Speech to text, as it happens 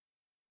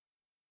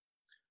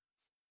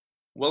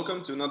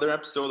Welcome to another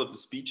episode of the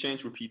Speed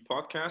Change Repeat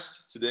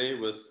podcast. Today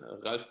with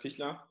Ralf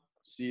Pichler,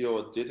 CEO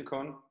at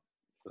Datacon.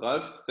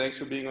 Ralf, thanks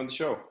for being on the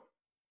show.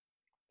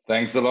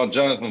 Thanks a lot,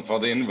 Jonathan, for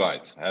the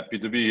invite. Happy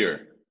to be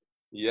here.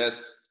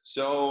 Yes,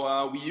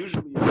 so we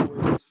usually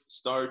always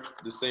start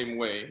the same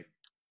way,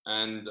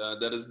 and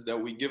that is that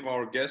we give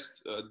our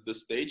guest the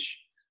stage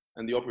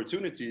and the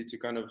opportunity to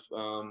kind of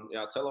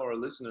tell our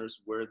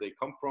listeners where they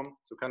come from,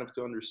 so kind of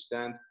to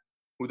understand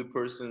who the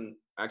person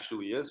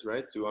actually is,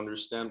 right? To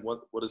understand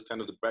what is kind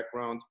of the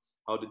background.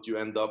 How did you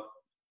end up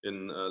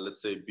in,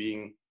 let's say,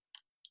 being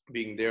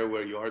there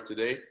where you are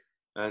today?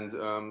 And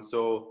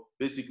so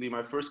basically,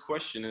 my first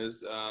question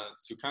is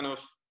to kind of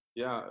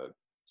yeah,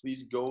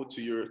 please go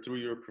to your through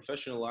your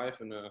professional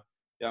life in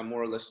a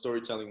more or less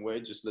storytelling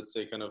way. Just let's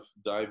say kind of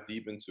dive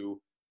deep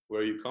into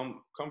where you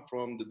come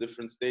from, the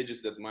different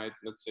stages that might,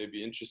 let's say,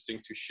 be interesting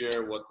to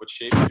share what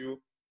shaped you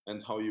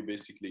and how you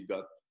basically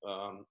got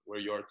where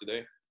you are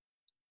today.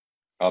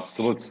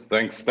 Absolutely.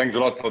 Thanks a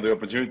lot for the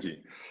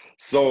opportunity.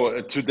 So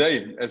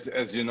today,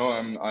 as you know,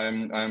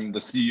 I'm the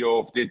CEO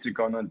of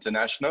Datacon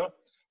International,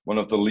 one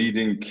of the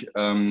leading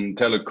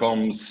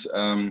telecoms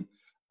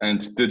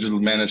and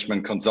digital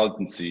management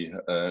consultancy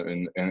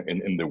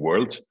in the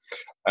world.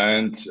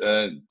 And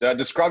they're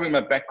describing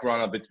my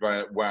background a bit,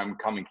 where I'm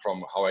coming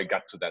from, how I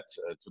got to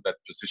that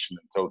position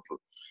in total.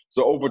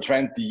 So over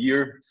 20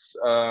 years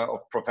of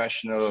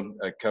professional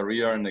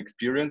career and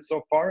experience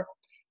so far.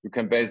 You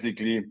can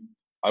basically,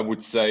 I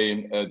would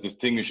say,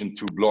 distinguish in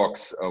two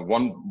blocks.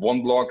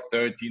 One block,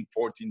 13,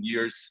 14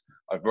 years,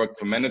 I've worked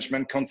for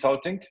management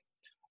consulting,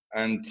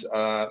 and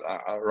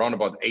around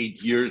about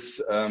 8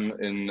 years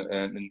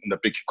in a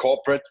big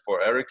corporate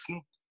for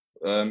Ericsson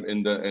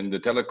in the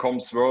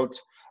telecoms world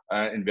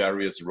in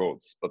various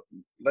roles. But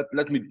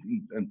let me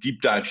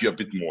deep dive here a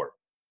bit more.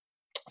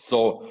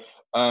 So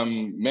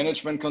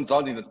management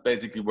consulting, that's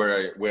basically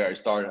where I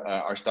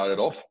started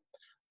off.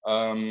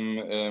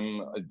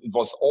 It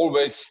was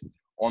always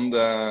on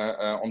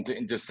the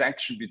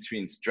intersection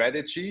between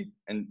strategy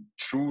and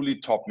truly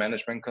top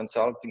management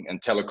consulting and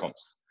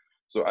telecoms.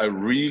 So I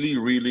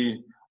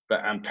really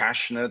am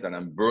passionate and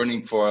I'm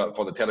burning for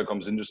the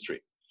telecoms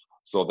industry.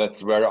 So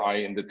that's where I,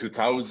 in the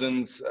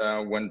 2000s,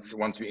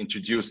 once we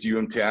introduced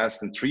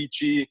UMTS and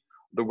 3G,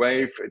 the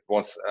wave, it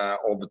was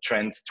all the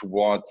trends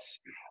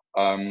towards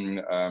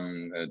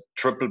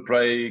triple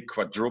play,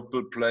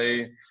 quadruple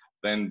play.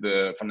 Then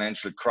the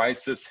financial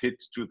crisis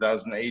hit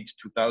 2008,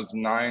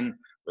 2009,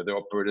 where the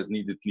operators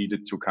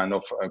needed to kind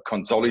of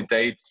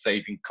consolidate,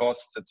 saving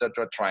costs,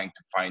 etc., trying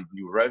to find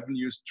new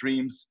revenue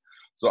streams.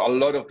 So a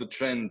lot of the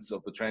trends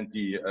of the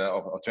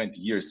 20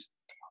 years,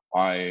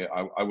 I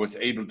was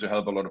able to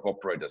help a lot of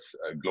operators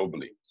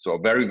globally. So a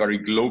very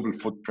global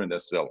footprint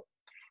as well.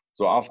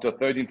 So after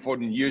 13,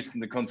 14 years in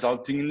the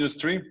consulting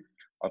industry,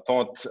 I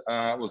thought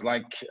it was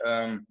like,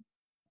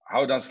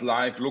 how does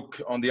life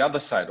look on the other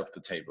side of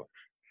the table?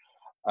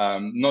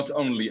 Not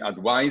only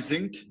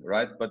advising,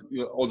 right, but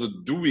also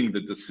doing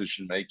the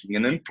decision making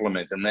and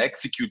implement and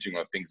executing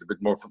on things a bit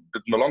more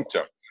long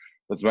term.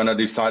 That's when I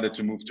decided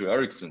to move to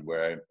Ericsson,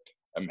 where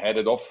I'm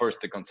headed off first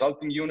the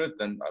consulting unit,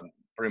 and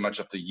pretty much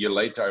after a year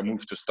later, I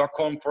moved to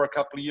Stockholm for a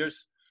couple of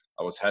years.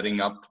 I was heading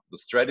up the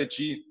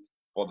strategy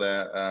for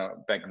the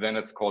back then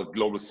it's called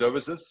Global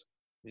Services.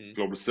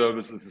 Global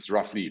Services is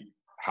roughly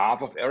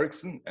half of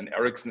Ericsson, and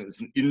Ericsson is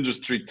an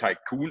industry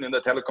tycoon in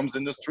the telecoms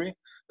industry.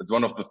 It's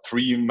one of the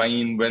three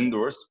main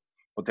vendors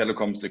for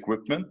telecoms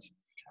equipment.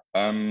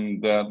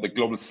 The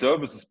global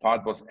services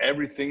part was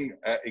everything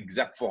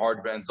except for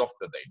hardware and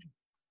software. They do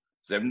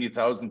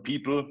 70,000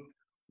 people,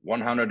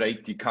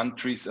 180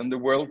 countries in the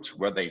world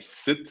where they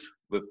sit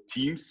with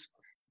teams.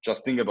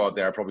 Just think about,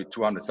 there are probably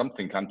 200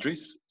 something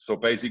countries. So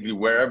basically,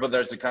 wherever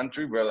there's a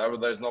country, wherever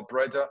there's an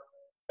operator,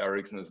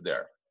 Ericsson is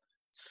there.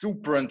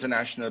 Super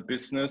international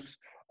business,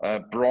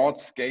 broad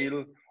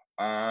scale.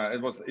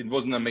 It was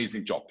an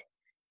amazing job.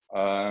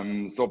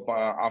 So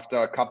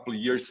after a couple of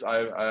years,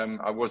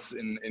 I was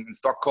in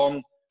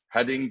Stockholm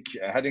heading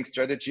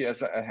strategy,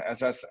 as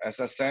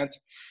I said.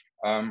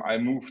 I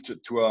moved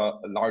to a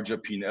larger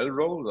P&L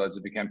role as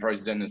I became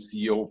president and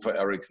CEO for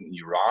Ericsson in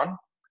Iran.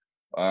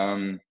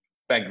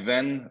 Back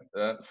then,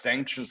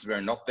 sanctions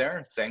were not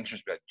there.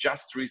 Sanctions were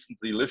just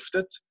recently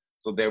lifted.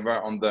 So they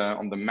were on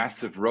the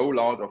massive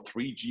rollout of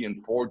 3G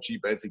and 4G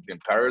basically in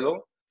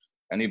parallel.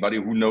 Anybody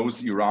who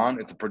knows Iran,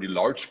 it's a pretty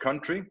large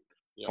country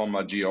from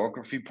a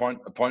geography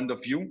point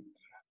of view.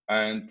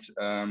 And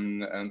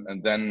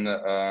then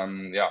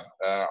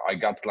I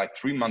got like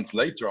 3 months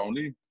later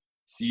only,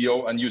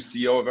 a new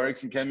CEO of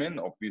Ericsson came in.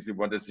 Obviously,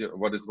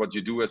 what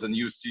you do as a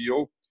new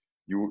CEO?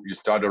 You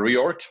start a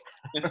reorg.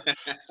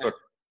 So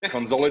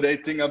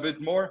consolidating a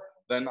bit more.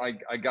 Then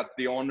I got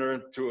the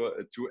honor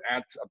to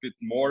add a bit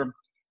more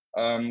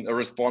a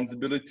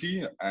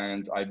responsibility,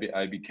 and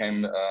I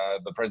became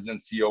the president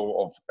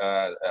CEO of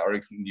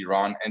Ericsson in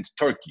Iran and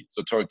Turkey.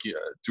 So Turkey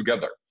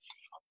together.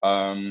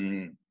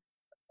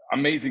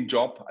 Amazing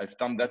job. I've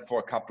done that for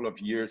a couple of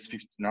years,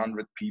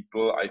 1,500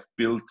 people. I've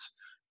built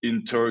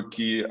in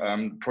Turkey,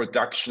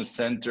 production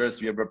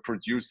centers. We were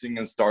producing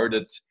and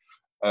started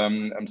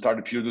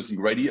producing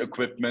radio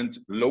equipment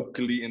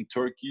locally in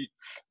Turkey.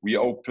 We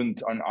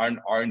opened an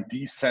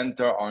R&D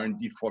center,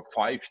 R&D for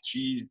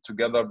 5G,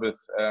 together with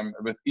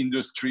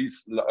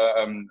industries,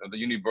 the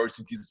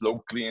universities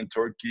locally in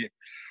Turkey.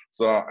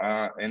 So,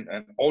 and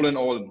all in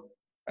all,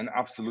 an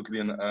absolutely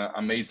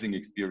amazing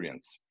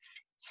experience.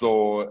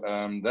 So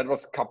that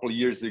was a couple of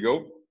years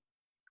ago.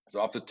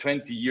 So after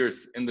 20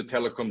 years in the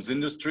telecoms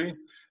industry,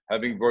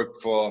 having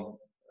worked for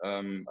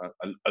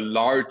a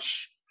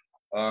large,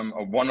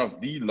 one of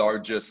the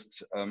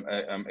largest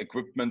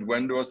equipment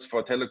vendors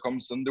for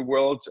telecoms in the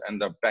world,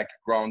 and a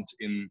background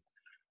in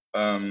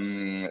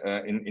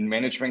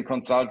management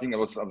consulting, I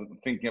was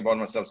thinking about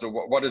myself. So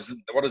what is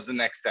the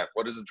next step?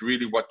 What is it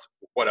really what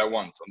I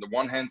want? On the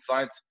one hand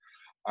side,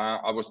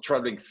 I was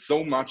traveling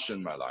so much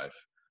in my life.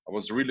 I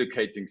was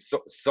relocating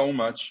so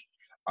much.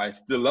 I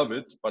still love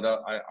it, but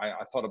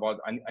I thought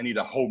about I need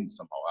a home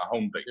somehow, a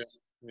home base. Yeah.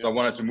 Yeah. So I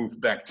wanted to move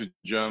back to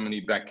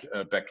Germany, back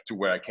to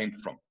where I came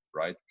from.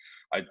 Right.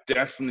 I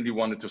definitely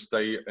wanted to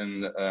stay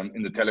in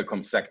the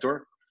telecom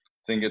sector. I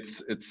think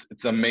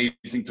it's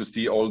amazing to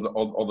see all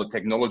the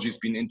technologies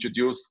being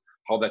introduced,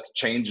 how that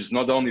changes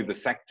not only the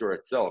sector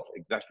itself,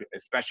 exactly,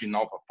 especially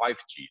now for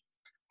 5G,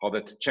 how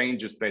that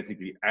changes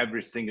basically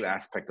every single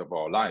aspect of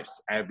our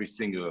lives, every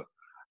single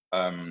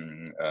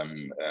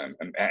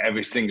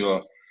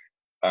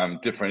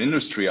different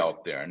industry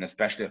out there. And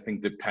especially I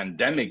think the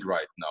pandemic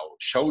right now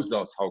shows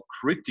us how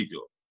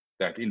critical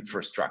that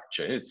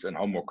infrastructure is and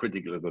how more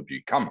critical it will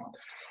become.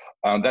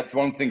 That's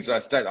one thing. So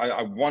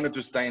I wanted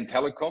to stay in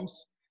telecoms,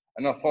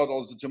 and I thought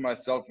also to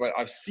myself, well,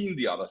 I've seen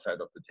the other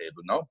side of the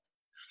table now,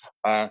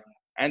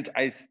 and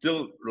I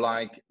still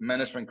like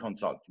management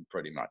consulting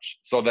pretty much.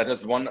 So that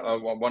is one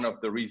of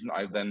the reasons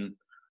I then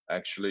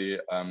actually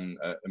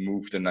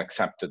moved and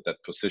accepted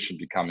that position,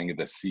 becoming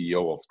the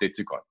CEO of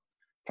Detikon.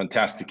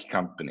 Fantastic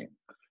company.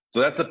 So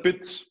that's a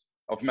bit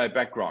of my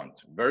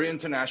background. Very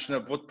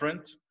international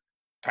footprint,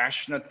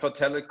 passionate for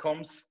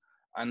telecoms.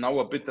 I know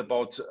a bit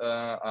about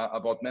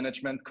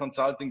management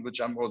consulting, which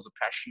I'm also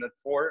passionate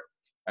for,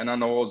 and I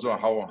know also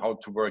how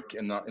to work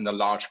in a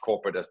large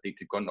corporate as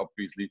Detikon.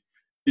 Obviously,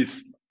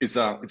 is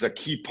a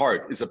key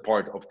part, is a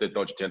part of the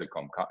Deutsche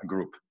Telekom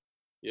group.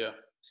 Yeah,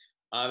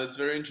 that's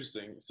very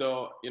interesting.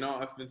 So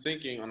I've been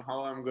thinking on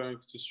how I'm going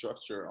to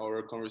structure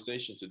our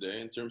conversation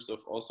today in terms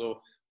of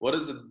also what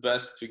is it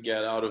best to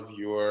get out of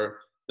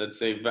your, let's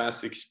say,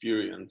 vast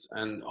experience.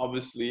 And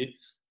obviously,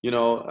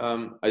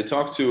 I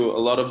talk to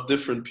a lot of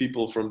different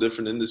people from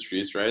different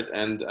industries, right?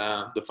 And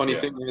the funny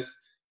thing is,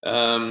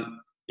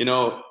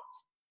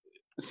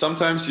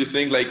 sometimes you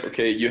think like,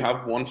 okay, you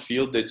have one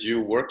field that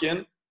you work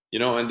in,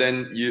 and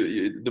then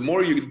you the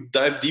more you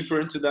dive deeper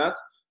into that,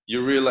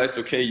 you realize,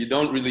 okay, you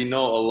don't really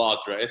know a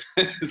lot, right?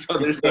 So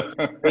there's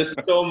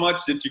so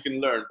much that you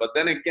can learn. But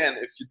then again,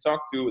 if you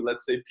talk to,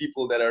 let's say,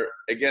 people that are,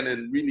 again,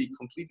 in really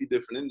completely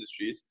different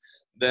industries,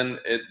 then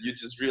you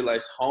just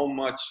realize how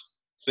much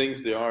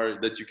things there are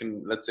that you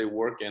can, let's say,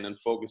 work in and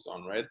focus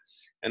on, right?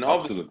 And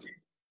absolutely,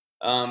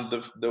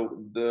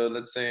 the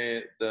let's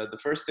say the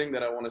first thing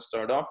that I want to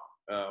start off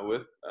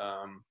with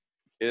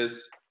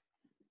is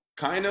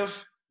kind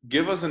of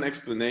give us an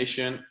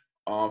explanation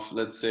of,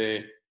 let's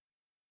say,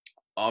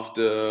 of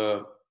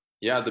the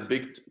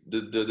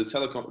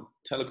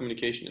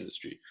telecommunication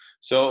industry.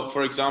 So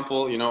for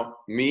example,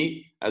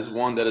 me as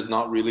one that is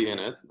not really in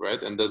it,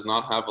 right, and does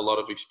not have a lot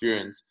of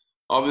experience,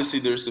 obviously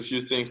there's a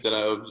few things that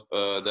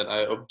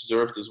I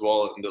observed as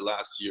well in the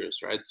last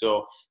years, right?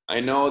 So I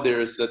know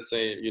there's, let's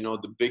say,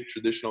 the big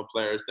traditional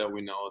players that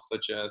we know,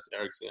 such as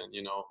Ericsson,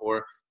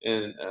 or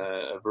in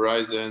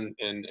Verizon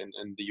in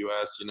the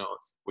US,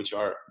 which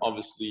are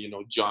obviously,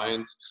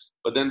 giants.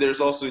 But then there's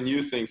also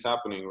new things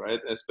happening,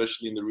 right?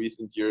 Especially in the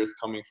recent years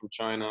coming from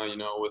China,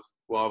 with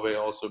Huawei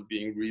also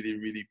being really,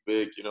 really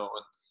big, and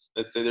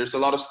let's say there's a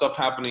lot of stuff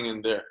happening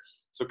in there.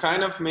 So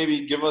kind of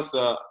maybe give us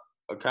a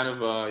kind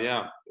of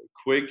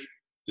quick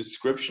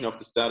description of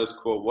the status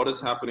quo. What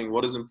is happening?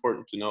 What is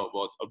important to know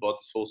about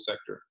this whole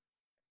sector?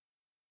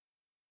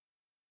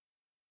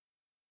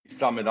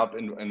 Sum it up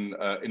in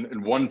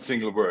one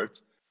single word,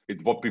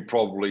 it would be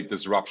probably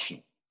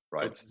disruption,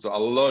 right? Okay. So a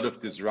lot of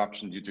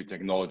disruption due to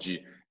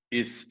technology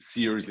is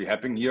seriously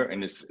happening here,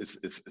 and is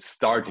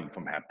starting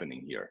from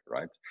happening here,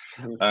 right?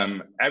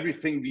 Mm-hmm.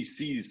 Everything we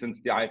see since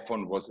the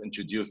iPhone was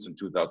introduced in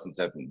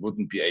 2007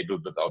 wouldn't be able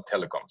without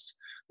telecoms,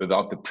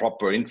 without the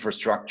proper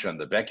infrastructure in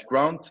the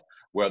background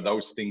where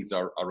those things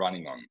are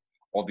running on.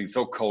 All the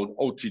so-called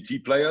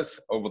OTT players,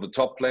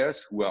 over-the-top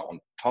players who are on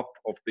top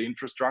of the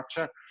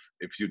infrastructure.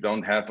 If you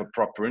don't have a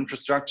proper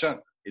infrastructure,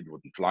 it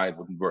wouldn't fly, it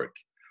wouldn't work.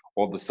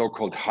 Or the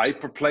so-called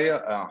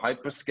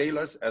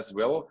hyperscalers as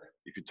well.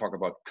 If you talk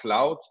about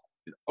cloud,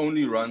 it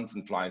only runs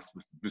and flies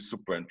with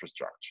super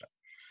infrastructure.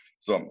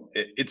 So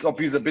it's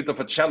obviously a bit of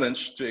a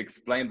challenge to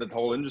explain that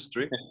whole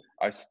industry.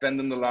 I spent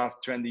in the last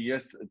 20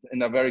 years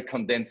in a very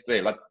condensed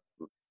way.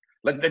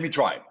 Let me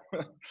try.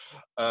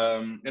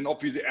 And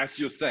obviously, as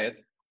you said,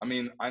 I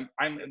mean,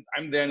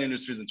 I'm there in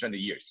industries in 20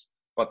 years,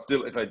 but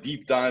still, if I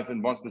deep dive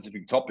in one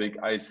specific topic,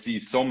 I see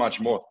so much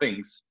more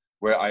things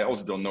where I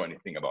also don't know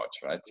anything about,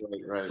 right?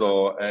 Right.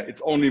 So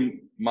it's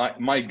only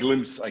my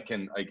glimpse I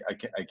can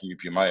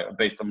give you,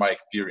 based on my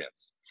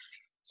experience.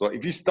 So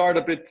if you start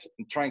a bit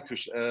and trying to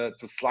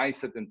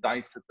slice it and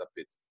dice it a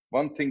bit,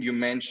 one thing you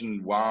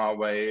mentioned,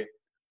 Huawei,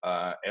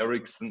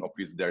 Ericsson,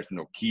 obviously there's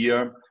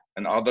Nokia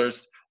and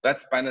others.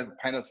 That's kind of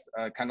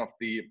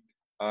the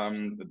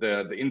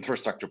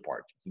infrastructure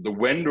part. So the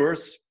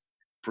vendors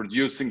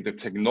producing the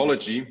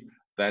technology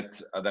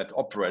that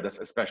operators,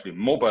 especially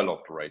mobile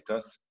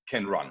operators,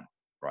 can run,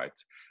 right?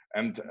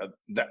 And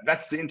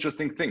that's the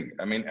interesting thing.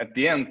 I mean, at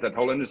the end, that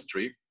whole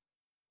industry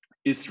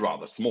is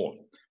rather small.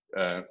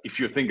 If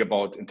you think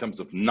about in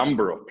terms of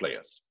number of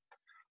players.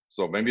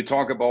 So when we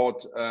talk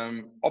about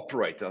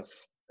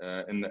operators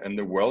in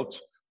the world,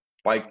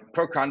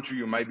 per country,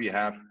 you maybe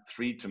have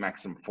 3 to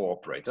maximum 4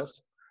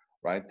 operators,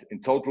 right? In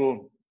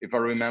total, if I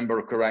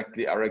remember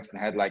correctly, Ericsson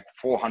had like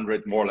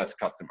 400 more or less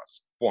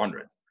customers.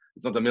 400.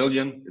 It's not a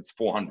million, it's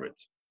 400,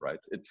 right?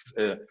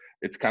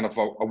 It's kind of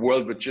a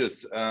world which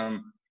is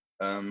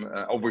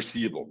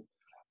overseeable.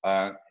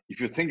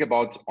 If you think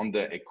about on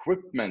the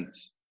equipment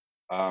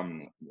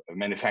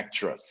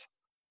manufacturers,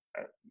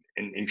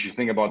 and if you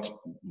think about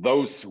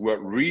those who are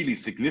really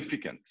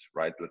significant,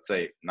 right? Let's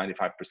say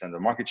 95%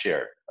 of market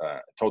share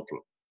total,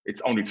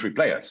 it's only 3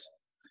 players.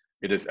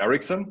 It is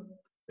Ericsson,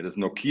 it is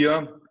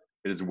Nokia,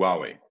 it is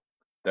Huawei.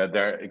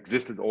 There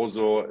existed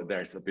also,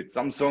 there's a bit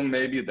Samsung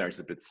maybe, there's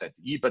a bit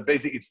ZTE, but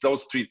basically it's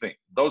those 3 things,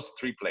 those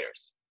 3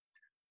 players.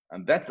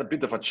 And that's a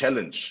bit of a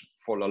challenge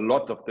for a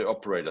lot of the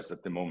operators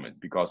at the moment,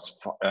 because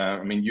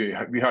I mean,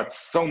 we heard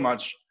so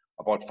much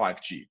about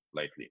 5G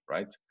lately,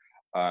 right?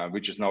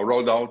 Which is now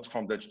rolled out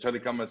from Deutsche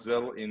Telekom as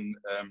well in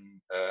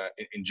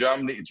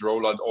Germany. It's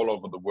rolled out all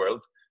over the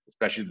world,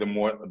 especially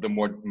the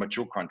more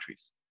mature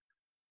countries.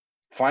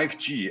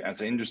 5G as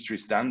an industry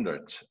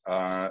standard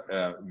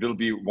will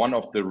be one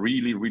of the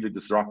really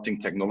disrupting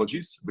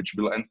technologies, which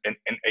will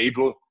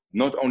enable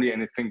not only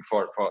anything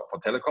for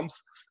telecoms,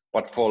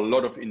 but for a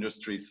lot of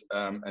industries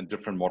and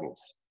different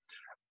models.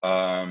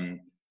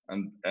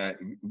 And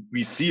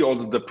we see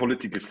also the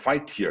political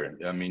fight here.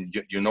 I mean,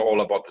 you know all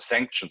about the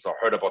sanctions, or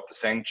heard about the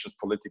sanctions,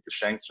 political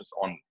sanctions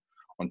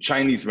on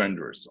Chinese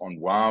vendors, on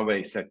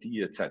Huawei,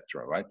 ZTE,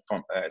 etc. Right?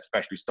 From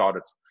especially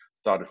started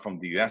from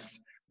the US.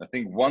 I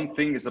think one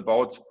thing is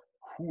about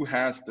who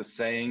has the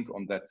saying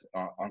on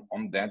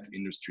that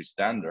industry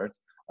standard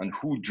and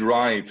who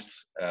drives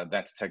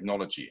that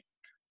technology,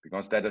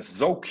 because that is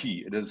so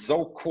key. It is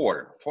so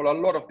core for a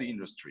lot of the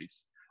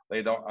industries.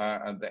 They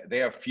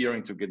are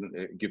fearing to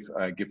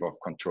give off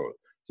control.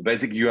 So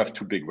basically, you have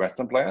 2 big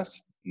Western players,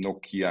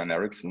 Nokia and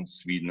Ericsson,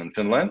 Sweden and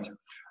Finland,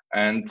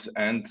 and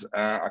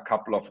a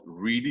couple of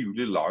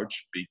really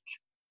large, big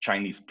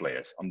Chinese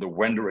players on the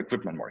vendor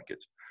equipment market,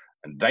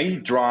 and they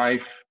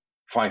drive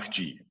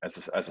 5G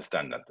as a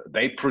standard.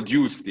 They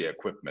produce the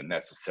equipment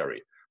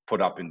necessary,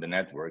 put up in the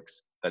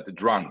networks that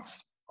it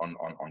runs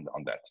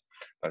on that.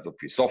 There's a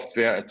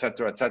software,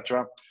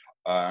 etc.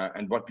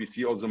 And what we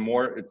see also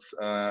more, it's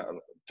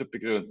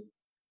typical,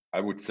 I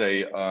would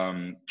say,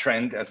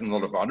 trend as in a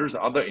lot of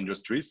other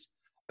industries,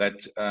 that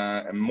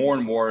more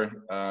and more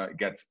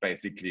gets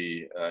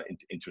basically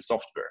into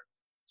software.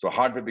 So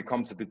hardware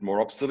becomes a bit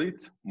more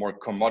obsolete, more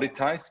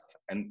commoditized,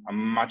 and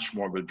much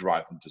more will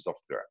drive into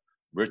software.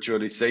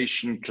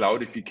 Virtualization,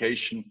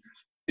 cloudification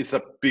is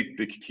a big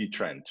key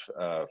trend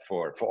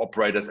for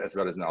operators as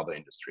well as in other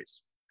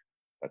industries.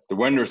 That's the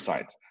vendor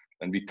side.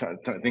 And we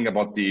think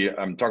about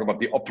talk about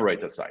the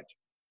operator side.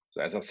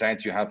 So as I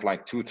said, you have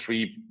like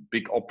 2-3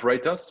 big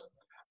operators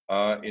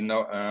in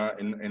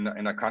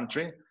a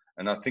country,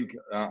 and I think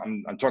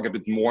I'm talking a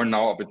bit more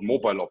now about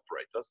mobile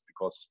operators,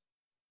 because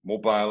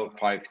mobile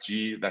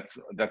 5G,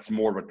 that's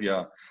more what we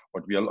are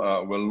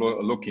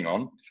looking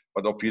on.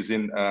 But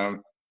obviously,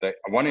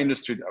 one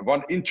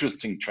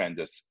interesting trend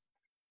is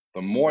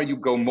the more you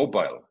go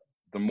mobile,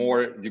 the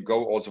more you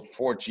go also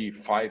 4G,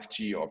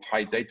 5G, or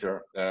high data,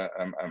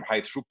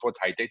 high throughput,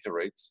 high data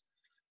rates.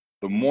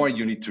 The more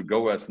you need to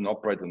go as an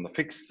operator on the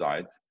fixed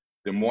side,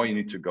 the more you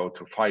need to go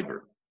to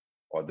fiber,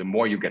 or the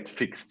more you get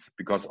fixed,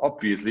 because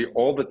obviously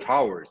all the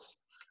towers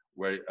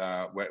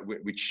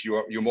which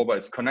your mobile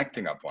is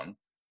connecting upon,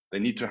 they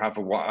need to have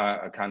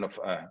a kind of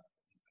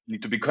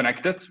need to be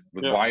connected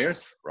with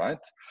wires, right?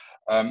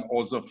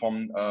 Also with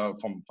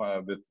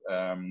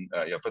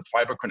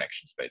fiber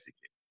connections,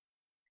 basically.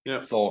 Yeah.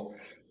 So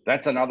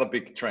that's another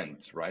big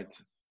trend, right?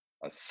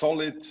 A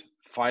solid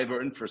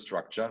fiber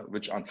infrastructure,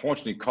 which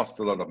unfortunately costs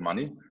a lot of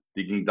money,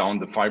 digging down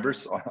the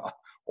fibers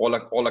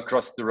all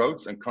across the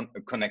roads and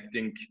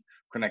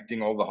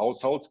connecting all the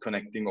households,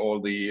 connecting all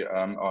the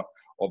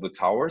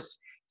towers.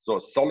 So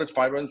solid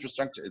fiber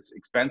infrastructure is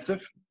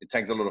expensive. It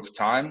takes a lot of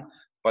time,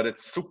 but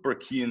it's super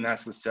key and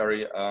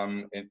necessary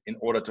in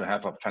order to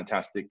have a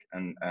fantastic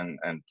and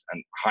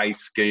high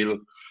scale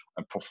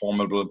and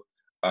performable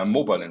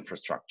mobile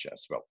infrastructure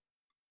as well.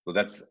 So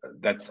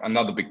that's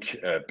another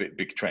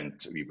big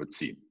trend we would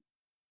see.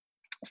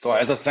 So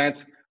as I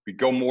said, we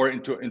go more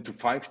into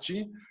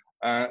 5G.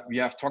 we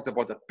have talked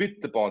about a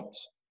bit about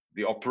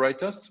the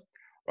operators,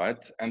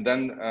 right? And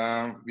then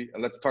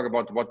let's talk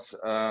about what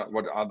are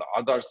the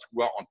others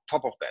who are on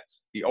top of that,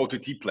 the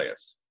OTT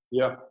players.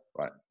 Yeah.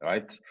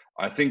 Right.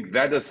 I think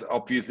that is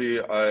obviously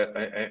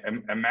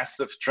a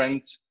massive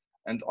trend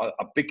and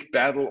a big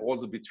battle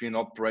also between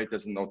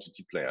operators and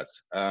OTT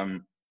players.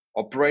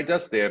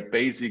 Operators, they're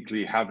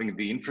basically having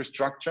the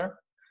infrastructure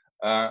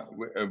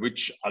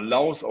which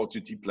allows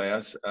OTT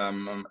players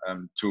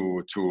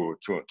to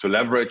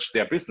leverage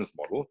their business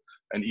model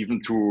and even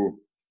to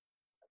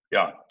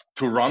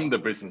run the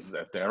businesses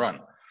that they run.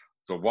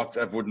 So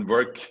WhatsApp wouldn't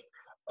work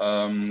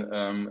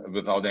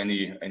without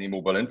any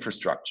mobile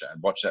infrastructure.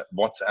 And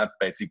WhatsApp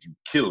basically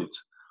killed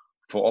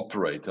for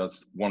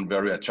operators one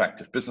very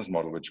attractive business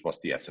model, which was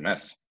the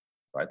SMS,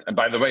 right? And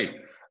by the way,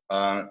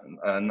 a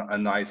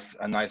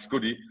nice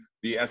goodie.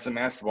 The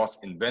SMS was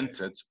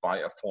invented by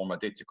a former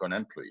Datacon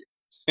employee.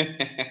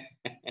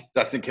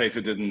 Just in case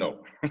you didn't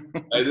know.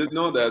 I didn't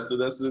know that, so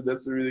that's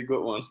a really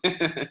good one.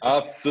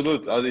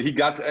 Absolutely. He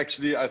got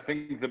actually, I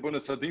think, the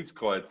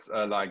Bundesverdienstkreuz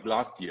like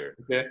last year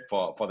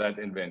for that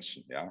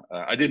invention. Yeah,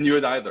 I didn't know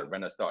it either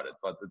when I started,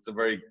 but it's a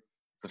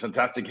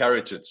fantastic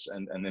heritage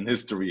and in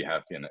history we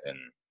have in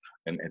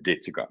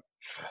Datacon.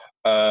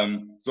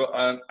 And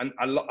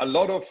a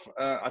lot of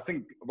I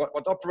think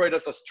what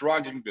operators are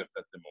struggling with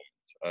at the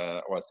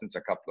moment, or since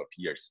a couple of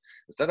years,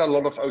 is that a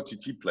lot of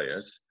OTT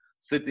players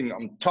sitting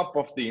on top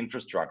of the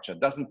infrastructure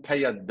doesn't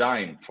pay a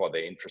dime for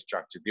the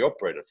infrastructure the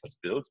operators has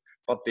built,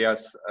 but they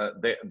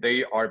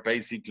are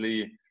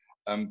basically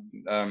I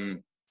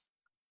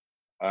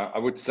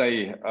would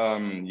say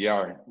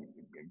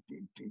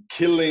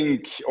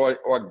killing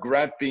or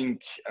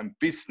grabbing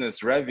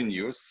business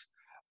revenues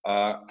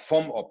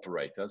from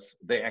operators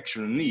they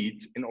actually need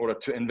in order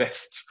to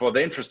invest for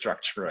the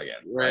infrastructure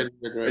again. Right.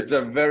 It's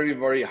a very,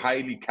 very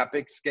highly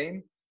capex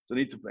game. So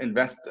you need to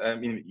invest. I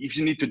mean, if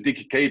you need to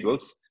dig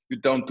cables, you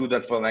don't do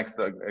that for the next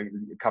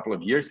couple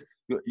of years.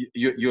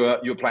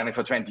 You're planning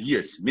for 20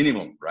 years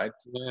minimum, right?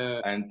 Yeah.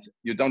 And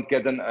you don't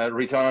get a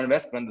return on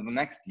investment in the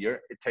next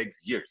year. It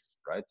takes years,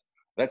 right?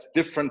 That's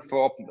different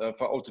for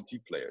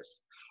OTT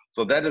players.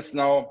 So that is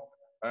now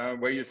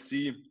where you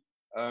see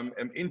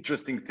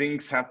interesting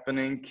things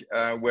happening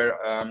where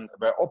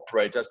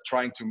operators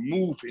trying to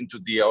move into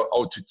the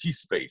OTT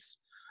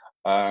space.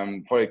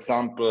 For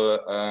example,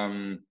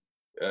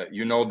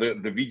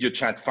 the video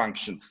chat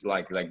functions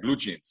like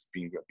BlueJeans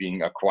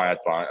being acquired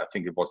by, I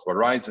think it was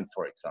Verizon,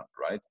 for example,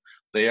 right?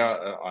 They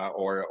are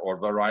or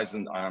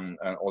Verizon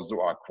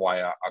also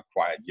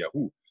acquired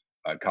Yahoo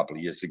a couple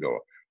of years ago.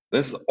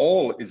 This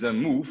all is a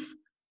move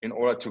in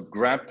order to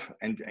grab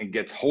and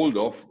get hold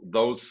of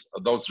those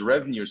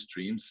revenue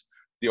streams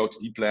the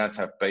OTT players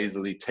have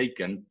basically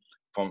taken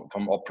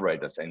from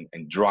operators and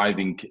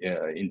driving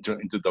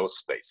into those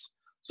space.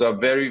 So a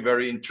very,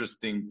 very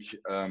interesting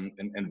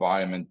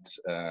environment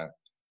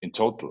in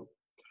total.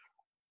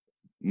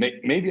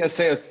 Maybe I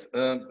say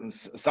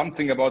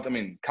something about, I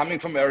mean, coming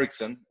from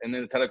Ericsson and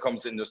in the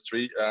telecoms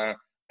industry,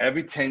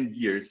 every 10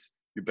 years,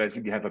 you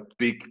basically have a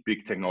big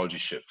technology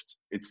shift.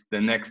 It's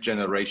the next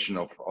generation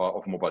of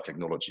mobile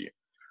technology.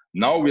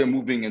 Now we are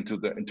moving into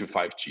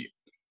 5G.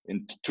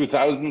 In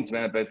 2000s,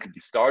 when I basically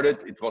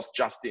started, it was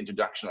just the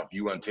introduction of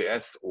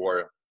UMTS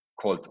or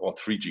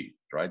 3G,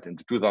 right? In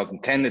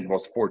 2010, it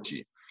was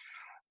 4G.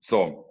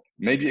 So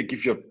maybe I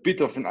give you a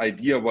bit of an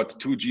idea what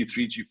 2G,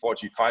 3G,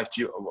 4G,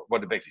 5G,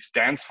 what it basically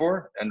stands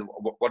for, and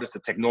what is the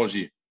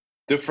technology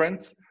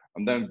difference.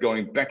 And then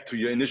going back to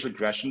your initial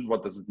question,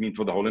 what does it mean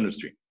for the whole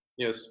industry?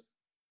 Yes.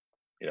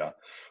 Yeah.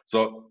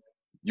 So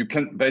you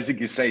can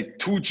basically say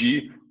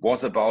 2G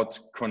was about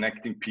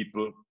connecting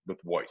people with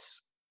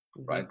voice.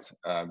 Mm-hmm. Right,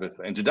 with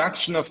the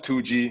introduction of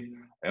 2G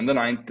in the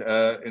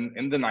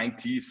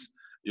 90s,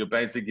 you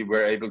basically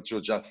were able to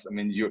just, I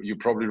mean, you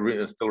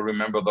probably still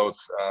remember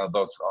those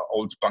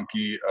old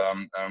clunky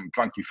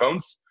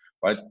phones,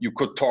 right? You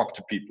could talk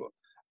to people.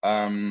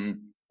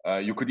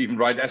 You could even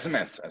write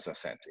SMS, as I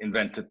said,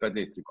 invented by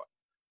Datacon,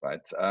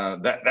 right?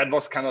 That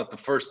was kind of the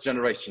first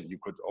generation, you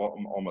could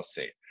almost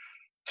say.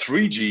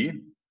 3G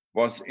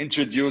was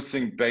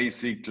introducing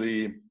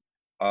basically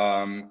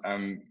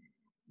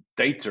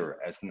data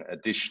as an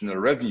additional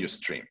revenue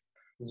stream.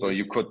 Mm-hmm. So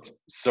you could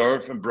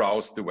surf and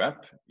browse the web.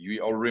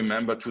 You all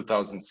remember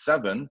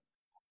 2007,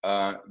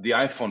 the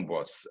iPhone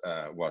was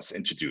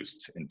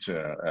introduced into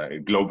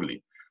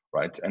globally,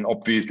 right? And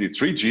obviously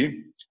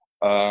 3G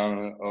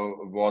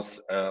was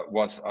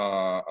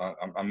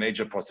a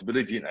major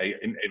possibility in able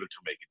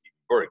to make it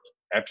even work.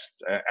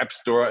 App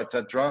Store,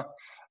 etc.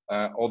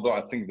 Although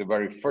I think the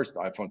very first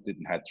iPhones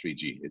didn't have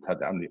 3G; it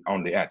had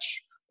only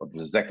Edge. But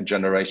the second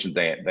generation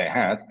they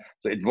had,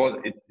 so it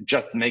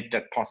just made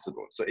that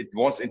possible. So it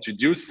was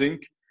introducing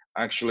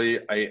actually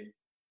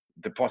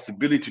the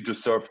possibility to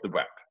surf the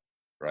web,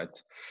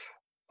 right?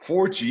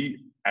 4G,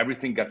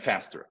 everything got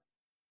faster,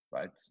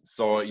 right?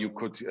 So you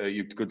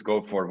could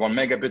go for 1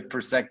 megabit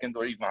per second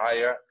or even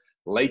higher.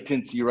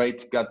 Latency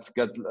rate got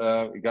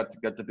a bit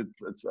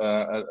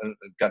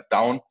got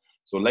down.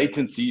 So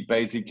latency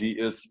basically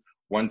is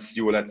once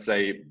you, let's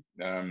say,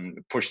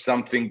 push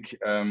something,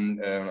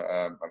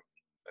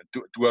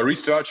 do a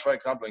research, for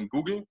example, in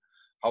Google,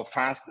 how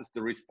fast is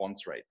the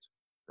response rate,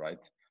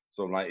 right?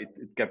 So like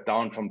it got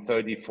down from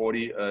 30,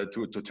 40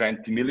 to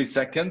 20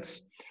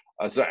 milliseconds.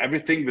 So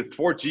everything with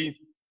 4G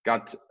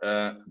got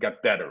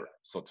better,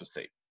 so to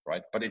say,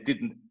 right? But it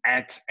didn't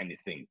add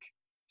anything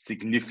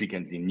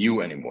significantly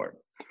new anymore.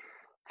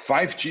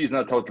 5G is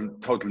not a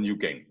total new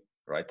game,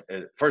 right?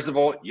 First of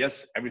all,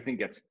 yes, everything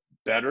gets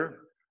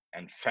better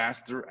and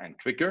faster and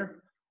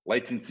quicker.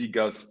 Latency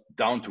goes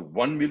down to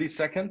 1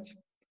 millisecond.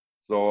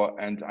 So,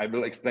 and I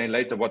will explain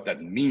later what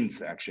that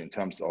means actually in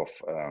terms of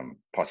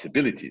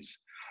possibilities.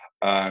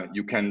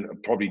 You can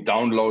probably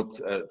download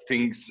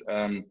things.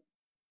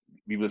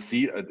 We will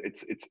see.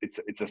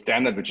 It's a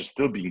standard which is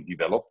still being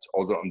developed,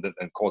 also in the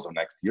course of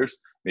next years.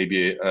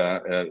 Maybe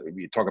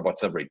we talk about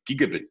several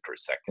gigabit per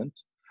second.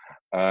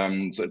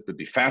 So it would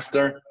be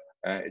faster,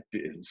 it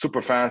would be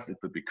super fast, it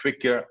would be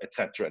quicker,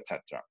 etc.,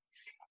 etc.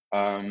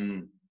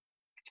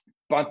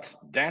 But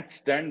that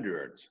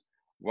standard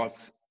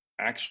was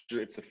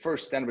actually, it's the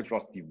first standard which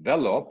was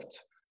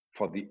developed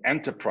for the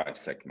enterprise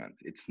segment.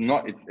 It's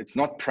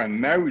not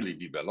primarily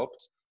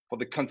developed for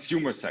the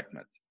consumer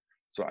segment.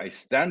 So a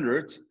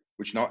standard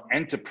which now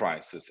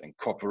enterprises and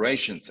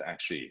corporations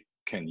actually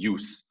can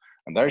use.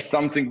 And there's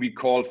something we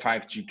call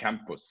 5G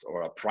campus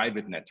or a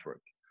private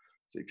network.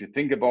 So if you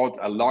think about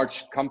a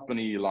large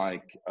company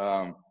like,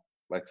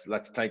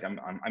 let's take,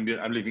 I'm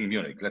living in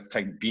Munich, let's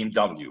take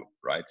BMW,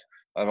 right?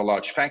 I have a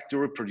large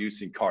factory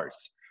producing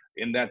cars.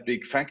 In that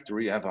big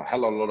factory, you have a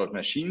hell of a lot of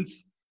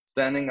machines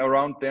standing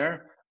around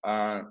there.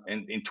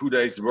 And in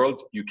today's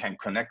world, you can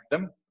connect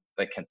them.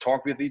 They can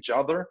talk with each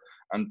other.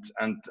 And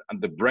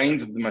the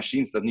brains of the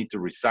machines that need to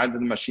reside in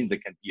the machine, they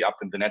can be up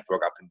in the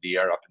network, up in the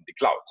air, up in the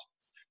cloud.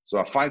 So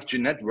a 5G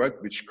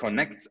network which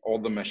connects all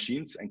the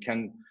machines and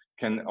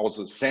can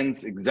also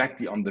sense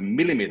exactly on the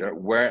millimeter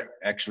where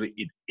actually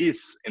it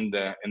is in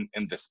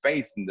the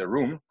space, in the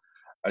room.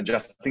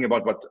 Just think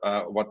about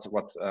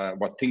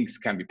what things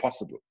can be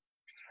possible.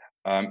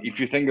 If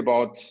you think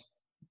about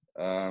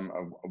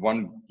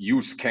one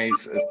use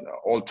case is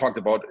all talked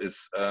about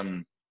is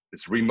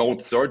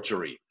remote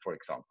surgery, for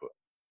example,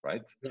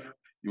 right? Yeah.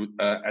 You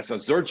as a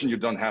surgeon, you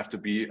don't have to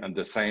be in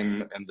the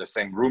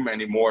same room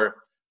anymore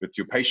with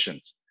your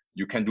patient.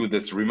 You can do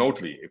this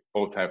remotely if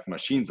both have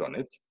machines on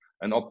it.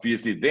 And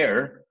obviously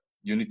there,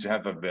 you need to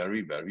have a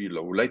very, very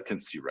low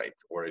latency rate,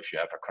 or if you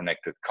have a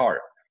connected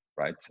car,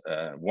 right?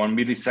 1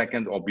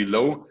 millisecond or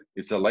below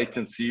is a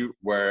latency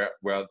where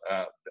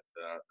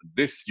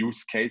this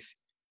use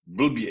case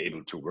will be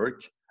able to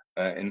work.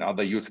 In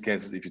other use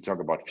cases, if you talk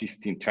about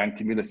 15,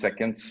 20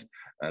 milliseconds,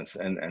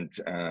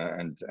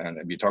 and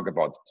we talk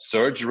about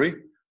surgery,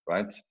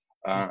 right?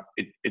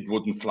 It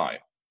wouldn't fly.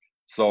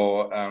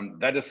 So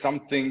that is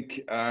something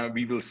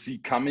we will see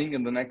coming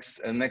in the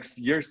next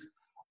years.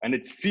 And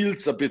it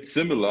feels a bit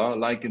similar,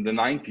 like in the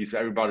 90s,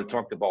 everybody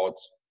talked about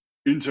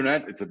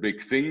internet. It's a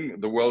big thing,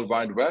 the World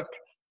Wide Web,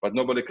 but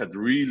nobody could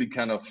really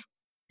kind of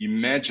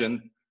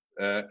imagine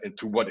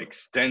to what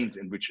extent,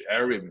 in which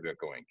area we were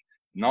going.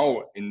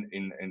 Now,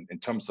 in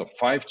terms of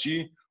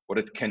 5G, what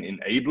it can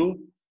enable,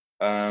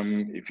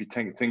 if you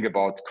think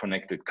about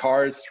connected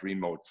cars,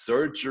 remote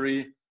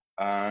surgery,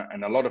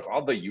 and a lot of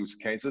other use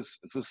cases,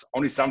 this is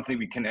only something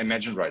we can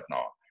imagine right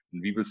now.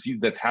 And we will see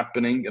that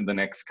happening in the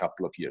next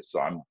couple of years.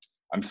 So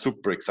I'm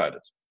super excited.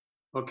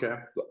 Okay.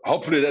 So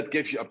hopefully that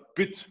gave you a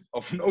bit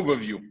of an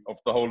overview of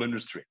the whole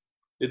industry.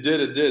 It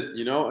did.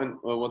 You know, and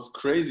what's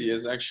crazy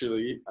is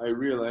actually I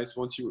realized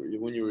when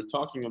you were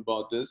talking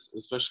about this,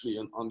 especially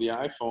on the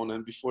iPhone,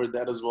 and before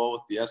that as well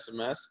with the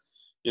SMS,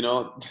 you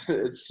know,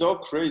 it's so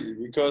crazy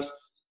because,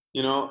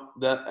 you know,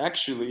 that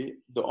actually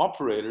the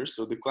operators,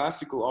 so the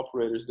classical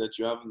operators that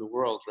you have in the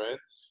world, right?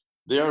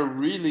 They are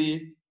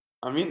really,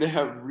 I mean, they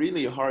have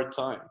really a hard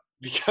time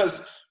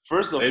because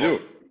first of all,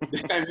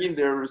 I mean,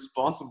 they're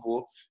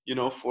responsible, you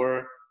know,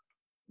 for,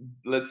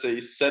 let's say,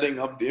 setting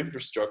up the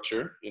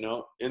infrastructure, you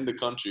know, in the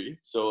country.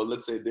 So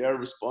let's say they are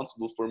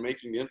responsible for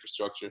making the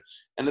infrastructure.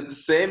 And at the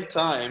same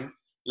time,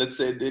 let's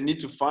say they need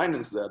to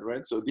finance that,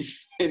 right? So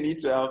they need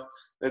to have,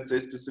 let's say,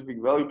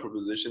 specific value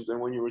propositions. And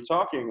when you were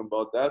talking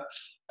about that,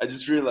 I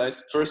just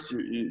realized first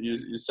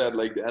you said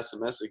like the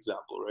SMS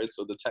example, right?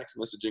 So the text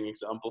messaging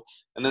example.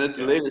 And then at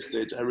the later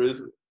stage, I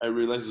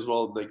realized as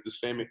well, like this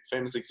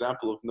famous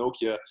example of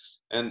Nokia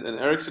and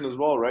Ericsson as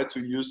well, right? Who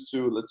used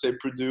to, let's say,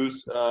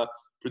 produce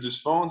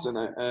phones, and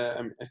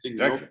I think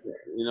exactly. Nokia,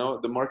 you know,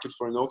 the market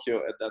for Nokia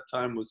at that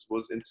time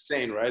was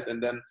insane, right?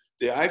 And then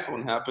the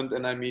iPhone happened,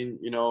 and I mean,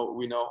 you know,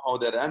 we know how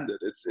that ended.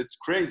 It's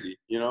crazy,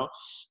 you know.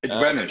 It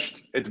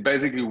vanished. It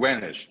basically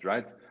vanished,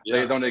 right?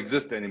 Yeah. They don't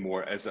exist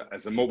anymore as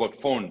a mobile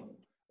phone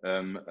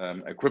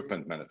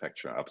equipment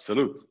manufacturer.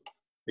 Absolute.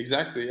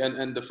 Exactly,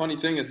 and the funny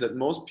thing is that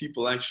most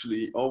people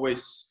actually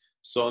always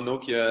saw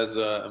Nokia as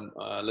a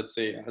let's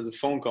say as a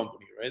phone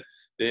company, right?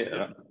 they,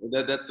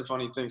 that's the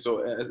funny thing.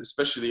 So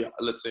especially,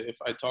 let's say if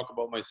I talk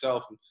about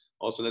myself, and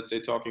also let's say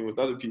talking with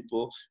other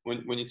people,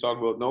 when you talk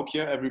about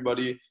Nokia,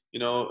 everybody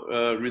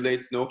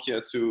relates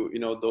Nokia to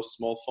those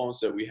small phones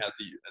that we had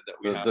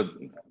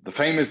the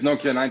famous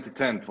Nokia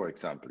 9010, for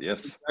example.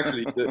 Yes,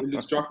 exactly, the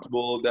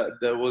indestructible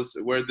that was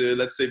where the,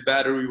 let's say,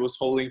 battery was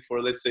holding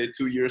for, let's say,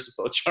 2 years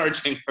without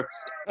charging.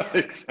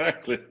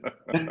 Exactly.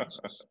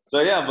 So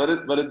yeah,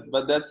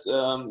 but that's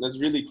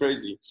really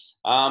crazy.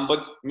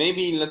 But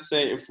maybe let's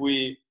say if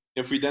we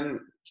then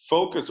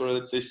focus, or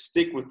let's say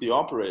stick with the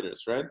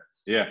operators, right?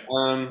 Yeah.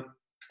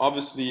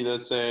 Obviously,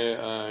 let's say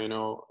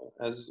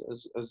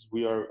as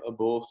we are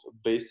both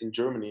based in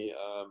Germany,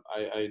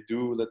 I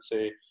do, let's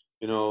say,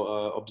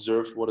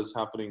 observe what is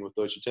happening with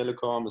Deutsche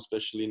Telekom,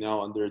 especially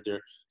now under their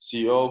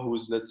CEO,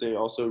 who's, let's say,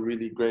 also a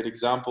really great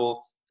example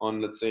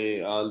on, let's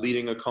say,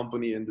 leading a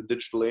company in the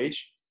digital age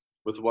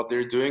with what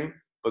they're doing.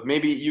 But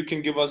maybe you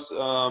can give us,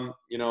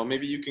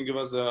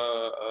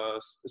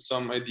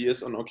 some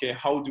ideas on, okay,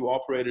 how do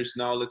operators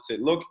now, let's say,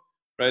 look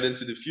right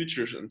into the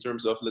future in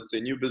terms of, let's say,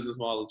 new business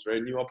models,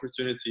 right, new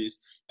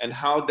opportunities, and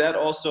how that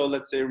also,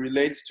 let's say,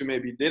 relates to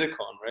maybe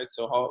Datacon, right?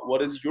 So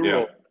what is your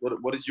role?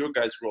 What is your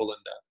guys' role in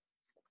that?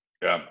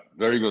 Yeah,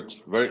 very good,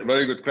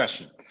 very good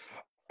question.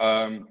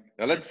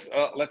 Let's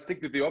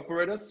stick with the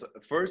operators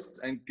first,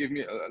 and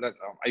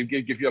I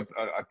give you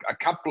a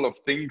couple of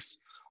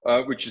things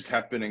which is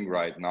happening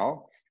right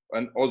now,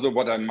 and also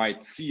what I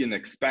might see and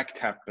expect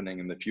happening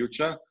in the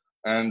future,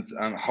 and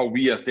how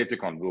we as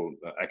Datacon will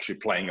actually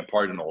playing a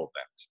part in all of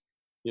that.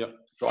 Yeah.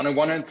 So on the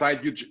one hand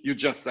side, you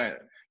just said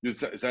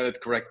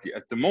it correctly.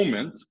 At the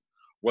moment,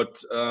 what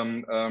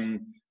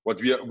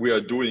we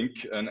are doing,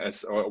 and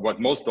what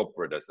most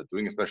operators are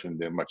doing, especially in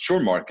the mature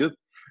market,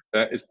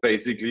 is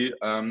basically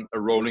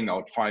rolling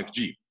out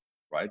 5G,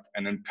 right?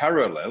 And in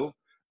parallel,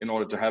 in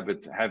order to have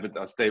it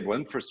a stable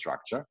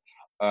infrastructure,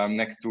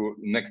 next to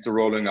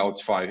rolling out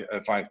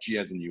 5G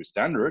as a new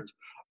standard,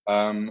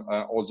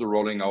 also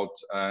rolling out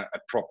a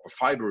proper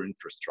fiber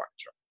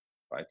infrastructure,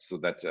 right? So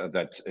that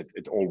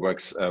it all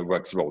works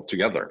well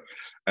together.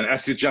 And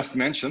as you just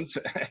mentioned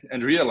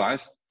and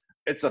realized,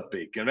 it's a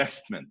big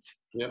investment,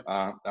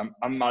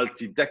 a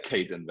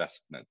multi-decade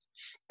investment,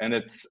 and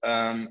it's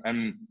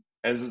and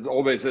as is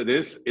always it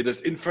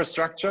is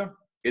infrastructure,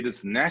 it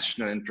is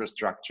national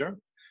infrastructure,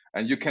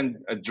 and you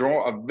can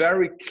draw a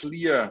very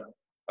clear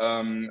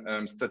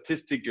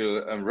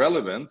statistical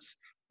relevance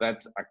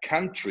that a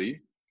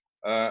country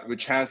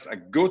which has a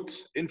good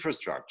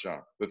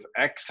infrastructure with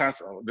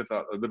access, with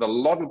a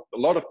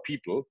lot of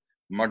people,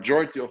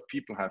 majority of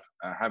people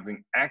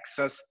having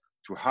access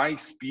to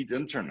high-speed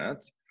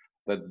internet,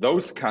 that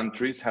those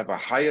countries have a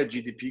higher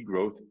GDP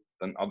growth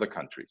than other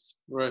countries.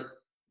 Right.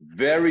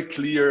 Very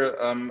clear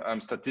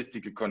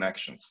statistical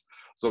connections.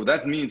 So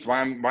that means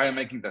why I'm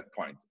making that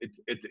point.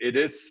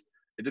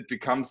 It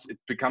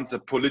becomes a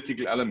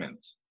political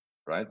element,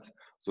 right?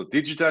 So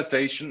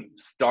digitization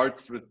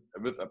starts with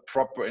a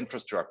proper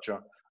infrastructure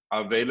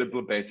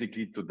available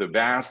basically to the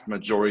vast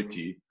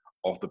majority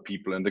of the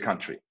people in the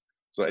country.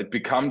 So it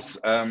becomes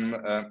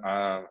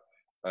a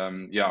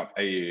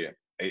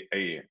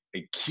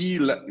key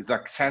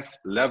success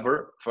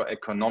lever for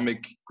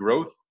economic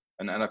growth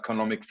and an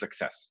economic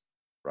success,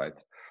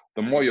 right?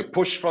 The more you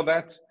push for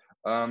that,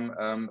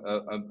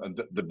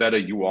 the better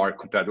you are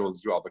compared to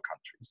other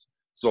countries.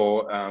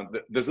 So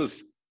this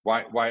is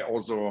why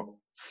also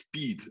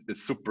speed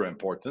is super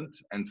important,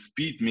 and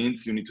speed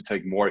means you need to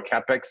take more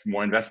capex,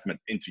 more investment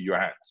into your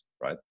hands,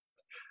 right?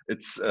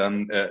 It's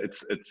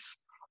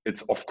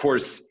of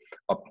course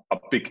a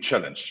big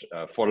challenge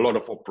for a lot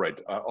of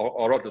operators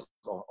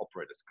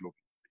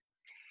globally.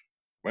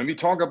 When we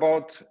talk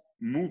about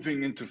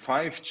moving into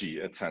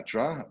 5G,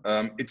 etc.,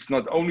 it's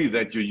not only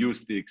that you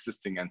use the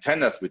existing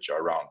antennas which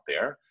are around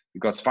there,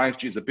 because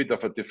 5G is a bit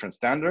of a different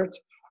standard.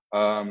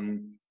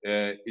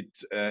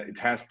 It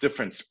has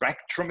different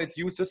spectrum it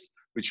uses,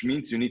 which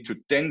means you need to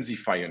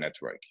densify your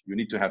network. You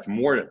need to have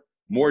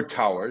more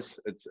towers.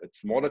 It's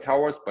smaller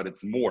towers, but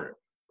it's more,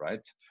 right?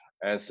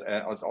 As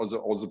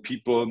also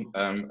people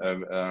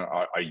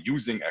are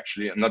using,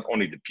 actually, and not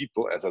only the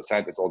people, as I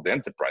said, it's all the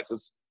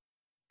enterprises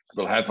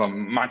will have a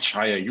much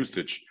higher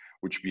usage,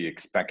 which we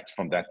expect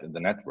from that in the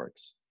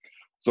networks.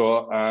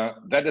 So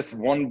that is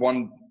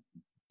one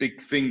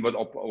big thing what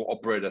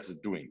operators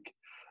are doing.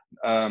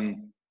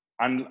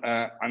 And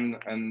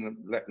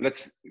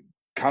let's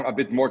come a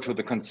bit more to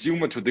the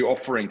consumer, to the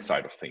offering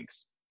side of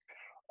things.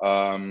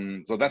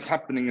 So that's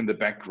happening in the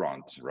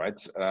background, right?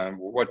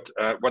 What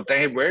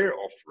they were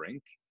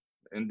offering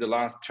in the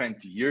last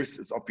 20 years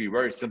is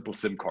very simple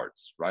SIM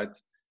cards, right?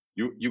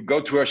 You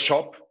go to a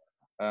shop,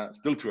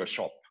 still to a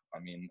shop. I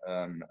mean,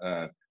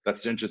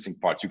 that's the interesting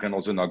part. You can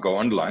also now go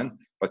online,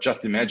 but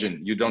just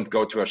imagine you don't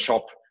go to a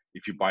shop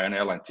if you buy an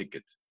airline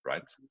ticket,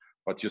 right?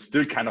 But you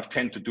still kind of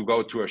tend to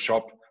go to a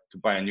shop to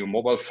buy a new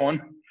mobile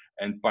phone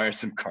and buy a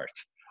SIM card.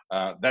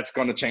 That's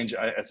going to change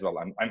as well,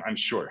 I'm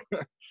sure,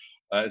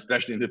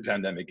 especially in the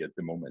pandemic at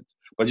the moment.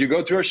 But you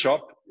go to a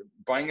shop,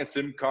 buying a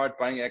SIM card,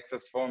 buying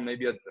access phone,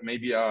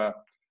 maybe a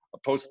a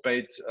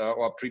postpaid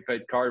or a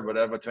prepaid card,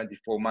 whatever,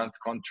 24-month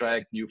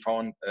contract, new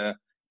phone,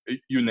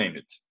 you name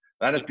it.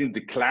 That has been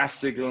the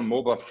classical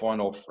mobile phone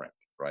offering,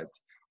 right?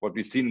 What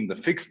we've seen in the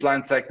fixed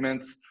line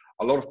segments,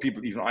 a lot of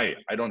people, even I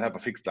don't have a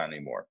fixed line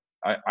anymore.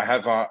 I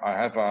have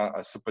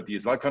a super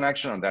DSL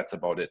connection, and that's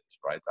about it,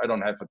 right? I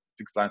don't have a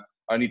fixed line.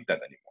 I need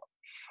that anymore.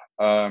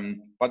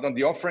 But on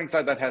the offering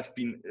side, that has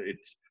been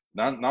it.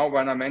 Now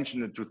when I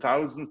mentioned the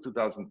 2000s,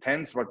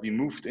 2010s, what we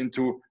moved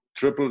into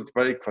triple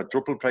play,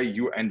 quadruple play,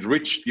 you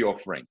enrich the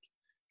offering.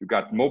 You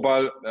got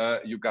mobile,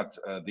 you got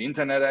the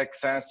internet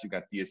access, you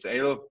got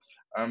DSL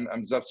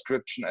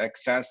subscription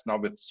access now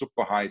with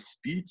super high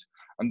speed,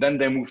 and then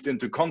they moved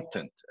into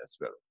content as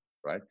well,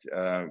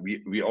 right?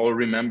 We all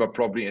remember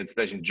probably,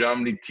 especially in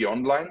Germany,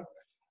 T-Online,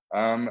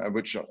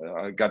 which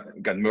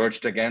got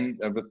merged again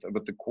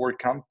with the core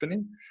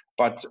company.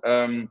 But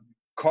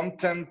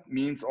content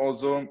means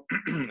also,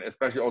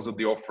 especially also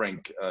the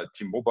offering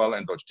T-Mobile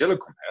and Deutsche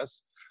Telekom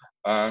has.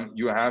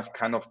 You have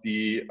kind of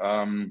the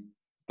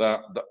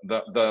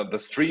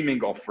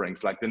streaming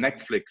offerings like the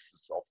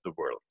Netflixes of the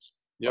world,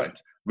 right?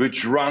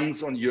 Which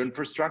runs on your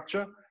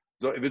infrastructure.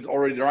 So if it's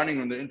already running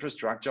on the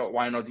infrastructure,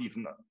 why not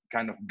even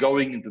kind of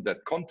going into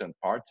that content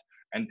part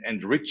and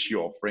enrich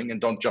your offering,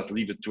 and don't just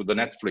leave it to the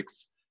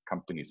Netflix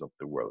companies of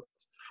the world.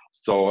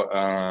 So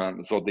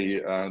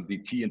the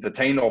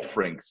T-Entertain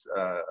offerings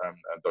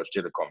Deutsche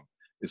Telekom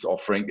is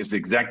offering is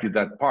exactly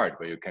that part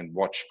where you can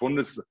watch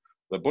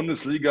the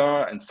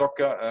Bundesliga and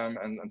soccer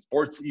and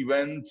sports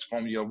events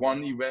from your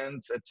one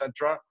events,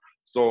 etc.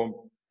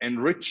 So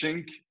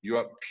enriching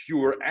your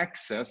pure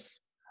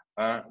access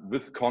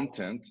with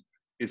content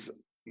is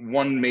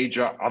one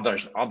major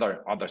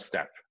other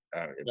step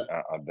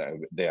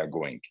they are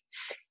going.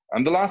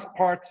 And the last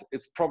part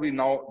is probably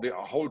now the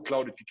whole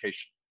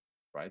cloudification,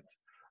 right?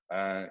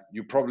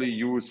 You probably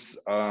use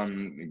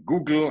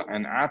Google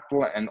and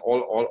Apple and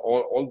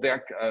all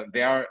their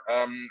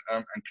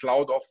and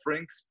cloud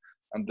offerings.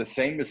 And the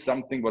same is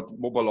something what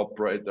mobile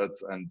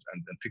operators and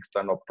fixed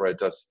line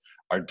operators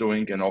are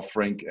doing and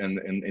offering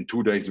in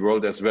today's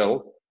world as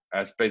well.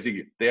 As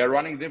basically they are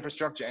running the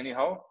infrastructure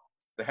anyhow.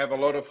 They have a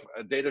lot of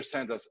data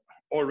centers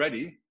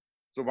already.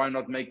 So why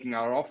not making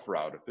our offer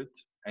out of it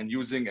and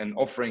using and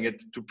offering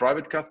it to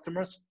private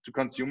customers, to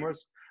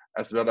consumers,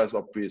 as well as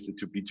obviously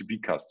to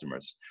B2B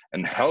customers,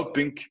 and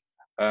helping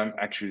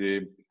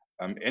actually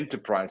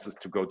enterprises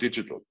to go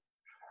digital.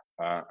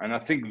 And I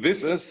think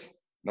this is,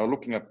 now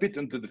looking a bit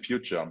into the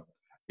future,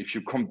 if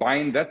you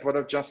combine that, what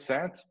I've just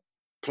said,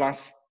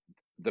 plus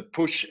the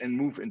push and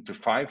move into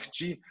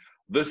 5G,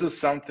 this is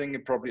something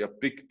probably a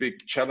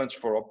big challenge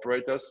for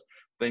operators.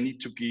 They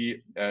need to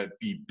be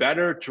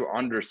better to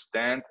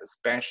understand,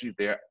 especially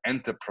their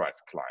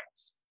enterprise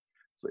clients.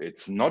 So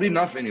it's not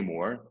enough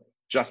anymore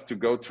just to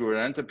go to an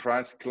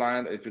enterprise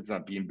client if it's a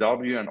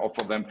BMW and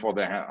offer them for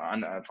their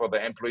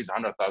employees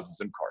 100,000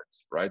 SIM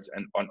cards, right?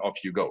 And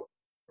off you go,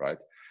 right?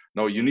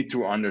 No, you need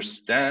to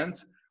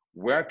understand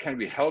where can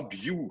we help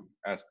you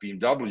as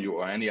BMW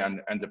or any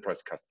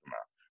enterprise customer?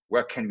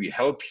 Where can we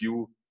help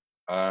you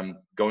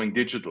going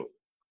digital?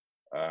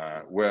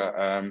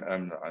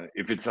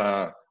 If it's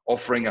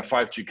offering a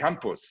 5G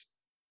campus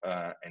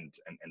and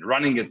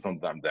running it from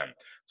them.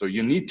 So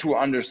you need to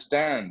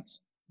understand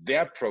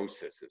their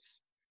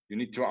processes. You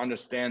need to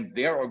understand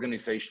their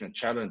organizational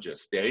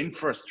challenges, their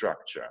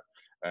infrastructure,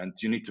 and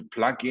you need to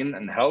plug in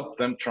and help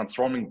them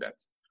transforming that.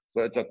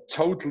 So it's a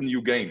total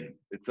new game.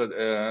 It's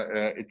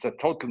a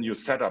total new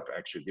setup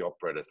actually the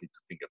operators need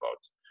to think about,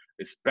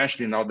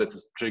 especially now this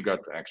is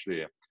triggered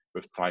actually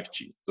with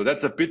 5G. So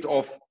that's a bit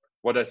of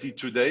what I see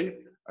today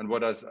and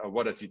what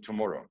I see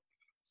tomorrow.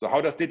 So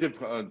how does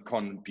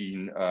Datacon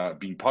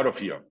being part of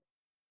here?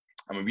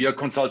 I mean, we are a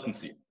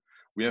consultancy.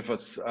 We have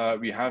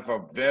a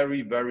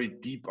very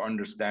deep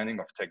understanding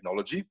of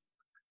technology,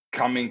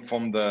 coming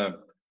from the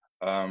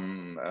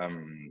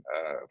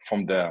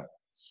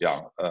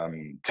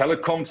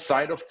telecom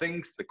side of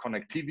things, the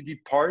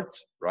connectivity part,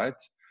 right?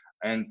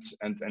 And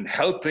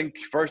helping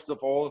first of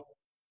all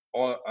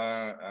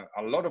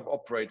a lot of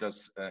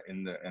operators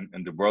in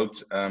the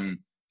world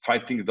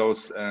fighting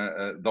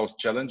those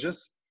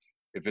challenges.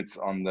 If it's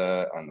on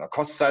the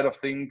cost side of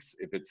things,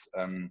 if it's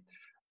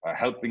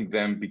helping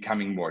them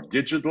becoming more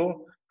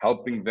digital,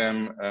 helping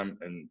them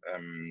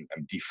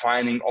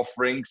defining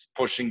offerings,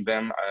 pushing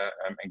them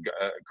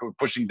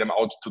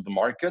out to the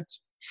market.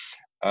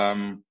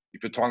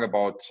 If you talk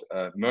about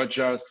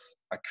mergers,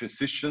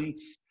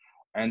 acquisitions,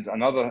 and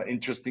another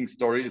interesting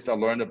story is I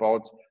learned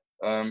about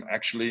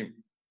actually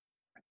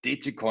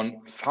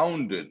Datacon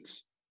founded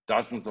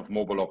dozens of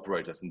mobile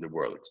operators in the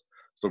world.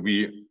 So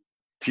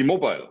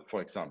T-Mobile,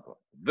 for example,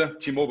 the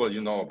T-Mobile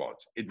you know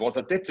about, it was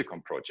a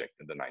Datacon project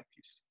in the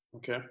 90s.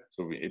 Okay.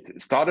 So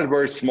it started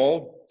very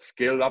small,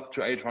 scaled up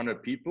to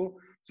 800 people.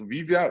 So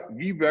we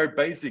were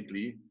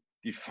basically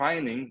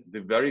defining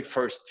the very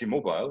first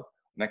T-Mobile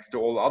next to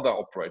all other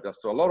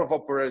operators. So a lot of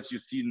operators you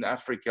see in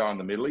Africa and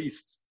the Middle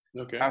East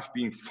have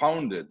been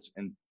founded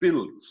and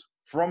built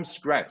from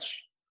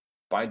scratch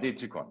by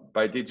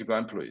DTCon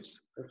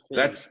employees.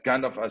 That's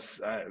kind of a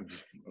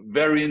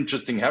very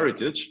interesting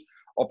heritage.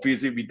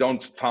 Obviously, we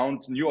don't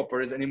found new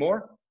operators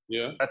anymore.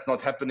 Yeah, that's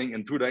not happening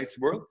in today's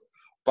world.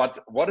 But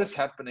what is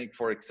happening,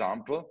 for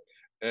example,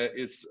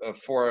 is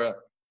for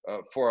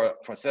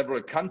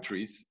several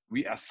countries,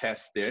 we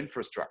assess their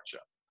infrastructure.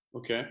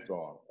 okay.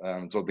 So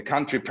the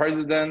country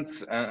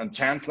presidents and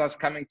chancellors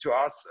coming to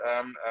us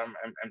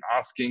and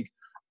asking,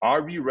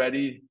 are we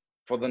ready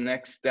for the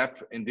next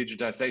step in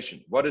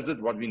digitization? What is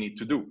it? What we need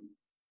to do?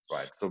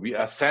 Right. So we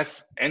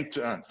assess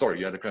sorry,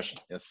 you had a question.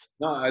 Yes.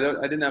 No, I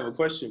didn't have a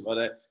question, but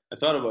I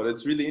thought about it.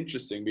 It's really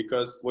interesting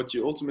because what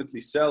you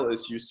ultimately sell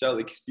is you sell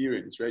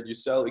experience, right? You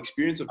sell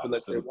experience of,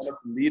 let's say, one of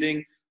the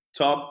leading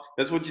top.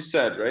 That's what you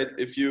said, right?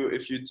 If you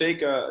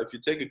take a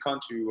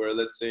country where,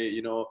 let's say,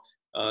 the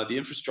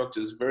infrastructure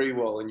is very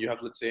well, and you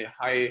have, let's say,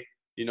 high,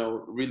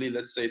 really,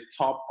 let's say,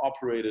 top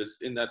operators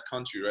in that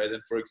country, right?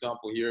 And for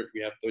example, here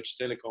we have Deutsche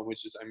Telekom,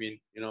 which is, I mean,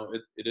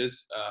 it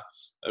is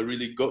a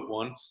really good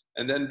one.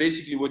 And then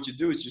basically what you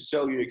do is you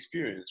sell your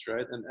experience,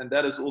 right? And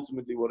that is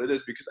ultimately what it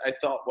is, because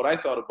what I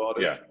thought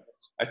about is,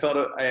 I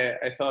thought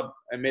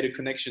I made a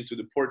connection to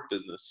the port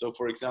business. So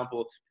for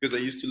example, because I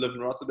used to live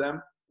in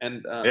Rotterdam,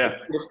 and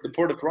the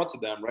port of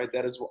Rotterdam, right?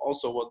 That is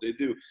also what they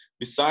do.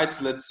 Besides,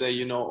 let's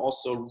say,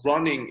 also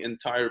running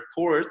entire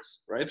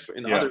ports, right?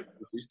 In other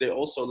countries, they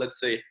also, let's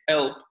say,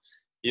 help,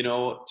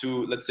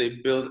 to, let's say,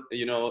 build,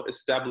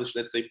 establish,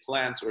 let's say,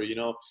 plants, or,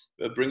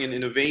 bring in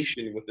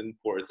innovation within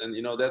ports. And,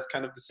 that's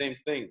kind of the same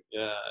thing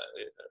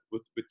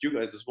with you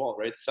guys as well,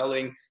 right?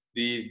 Selling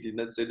the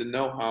let's say, the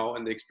know-how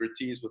and the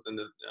expertise within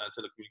the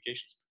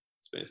telecommunications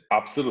space.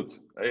 Absolutely.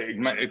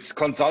 It's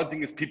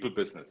consulting is people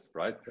business,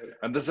 right?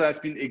 And this has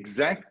been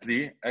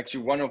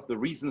actually one of the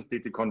reasons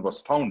DTCon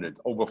was founded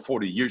over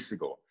 40 years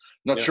ago.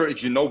 Not sure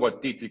if you know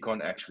what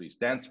DTCon actually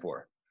stands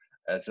for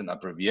as an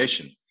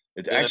abbreviation.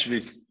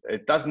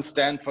 It doesn't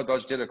stand for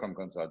Deutsche Telekom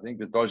Consulting,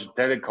 because Deutsche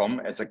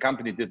Telekom as a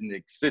company didn't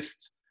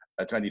exist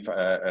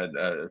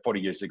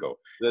 40 years ago.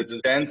 It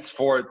stands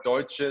for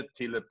Deutsche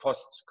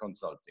Telepost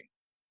Consulting.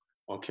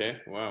 Okay,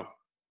 wow.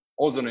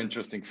 Also an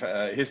interesting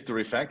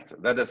history fact,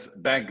 that is,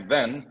 back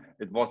then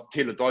it was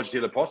Deutsche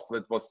Telepost,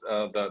 it was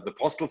the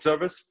postal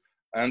service,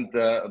 and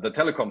the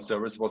telecom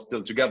service was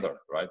still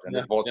together, right? And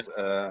it was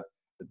a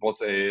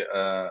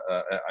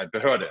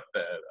Behörde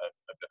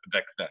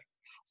back then.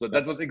 So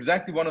that was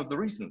exactly one of the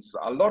reasons.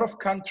 A lot of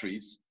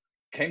countries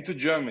came to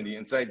Germany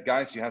and said,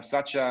 guys, you have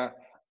such a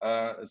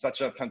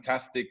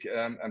fantastic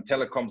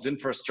telecoms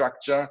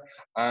infrastructure.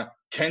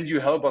 Can you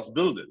help us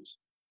build it,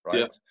 right?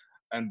 Yeah.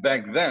 And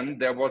back then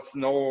there was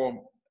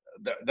no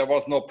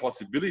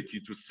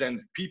possibility to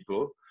send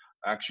people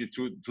actually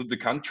to the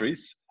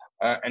countries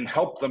and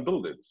help them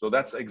build it. So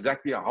that's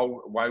exactly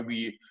why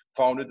we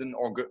founded and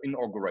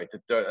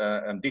inaugurated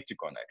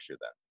DTCon, actually.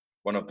 Then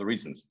one of the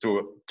reasons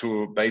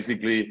to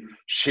basically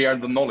share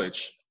the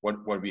knowledge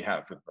what we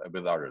have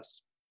with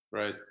others.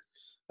 Right.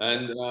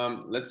 And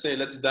let's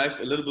dive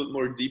a little bit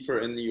more deeper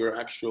in your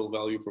actual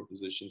value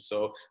proposition.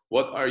 So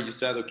you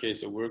said, okay,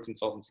 so we're a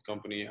consultancy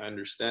company. I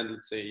understand,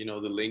 let's say, the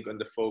link and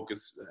the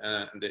focus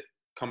and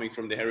coming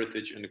from the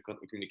heritage and the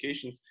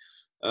communications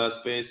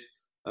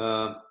space.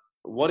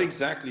 What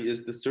exactly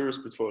is the service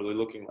portfolio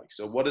looking like?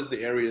 So what is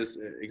the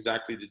areas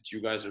exactly that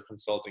you guys are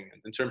consulting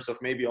in terms of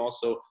maybe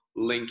also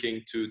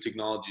linking to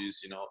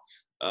technologies,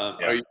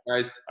 Are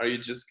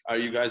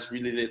you guys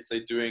really, let's say,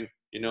 doing,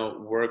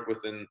 work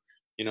within,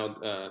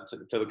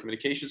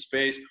 telecommunication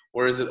space,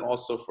 or is it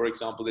also, for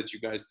example, that you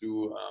guys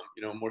do,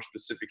 more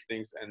specific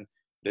things, and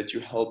that you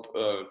help,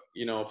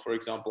 for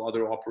example,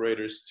 other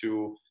operators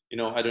to,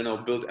 I don't know,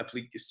 build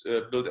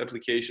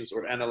applications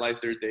or analyze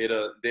their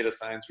data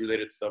science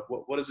related stuff?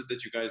 What is it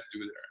that you guys do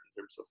there in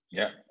terms of?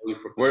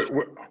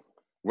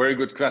 Very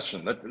good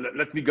question.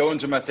 Let me go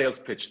into my sales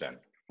pitch then.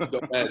 Go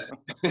ahead.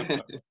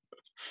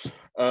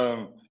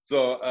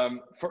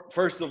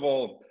 First of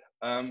all,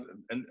 and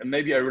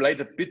maybe I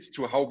relate a bit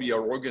to how we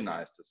are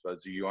organized as well,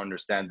 so you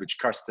understand which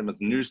customers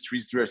and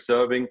industries we are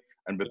serving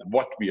and with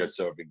what we are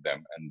serving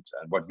them and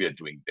what we are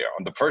doing there.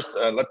 On the first,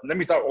 let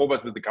me start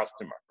always with the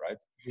customer, right?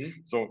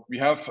 Mm-hmm. So we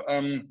have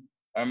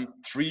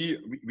three,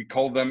 we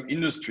call them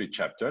industry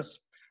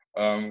chapters,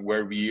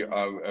 where we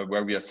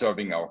are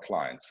serving our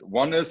clients.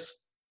 One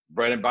is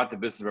bread and butter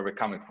business, where we're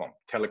coming from,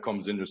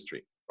 telecoms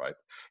industry, right?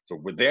 So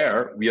we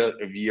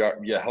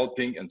are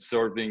helping and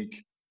serving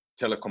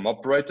telecom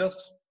operators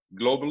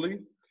globally.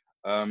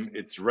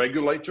 It's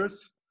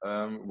regulators,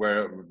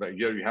 where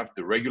here you have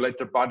the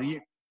regulator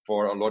body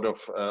for a lot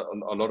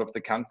of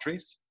the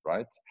countries,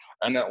 right?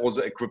 And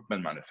also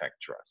equipment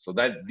manufacturers. So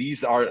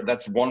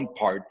that's one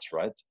part,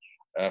 right,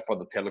 for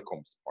the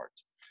telecoms part.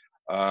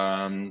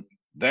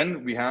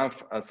 Then we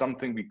have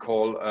something we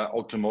call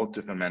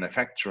automotive and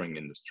manufacturing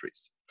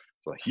industries.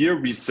 So here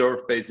we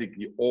serve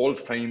basically all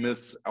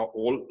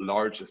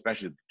large,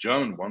 especially the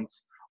German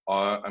ones,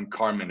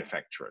 car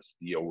manufacturers,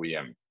 the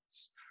OEMs,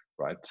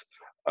 right?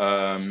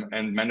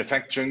 And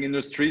manufacturing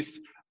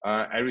industries,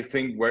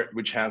 everything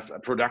which has a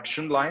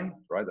production line,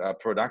 right?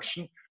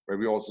 Production, where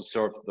we also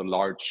serve the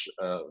large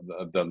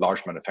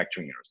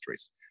manufacturing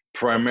industries.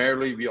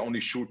 Primarily, we only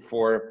shoot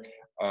for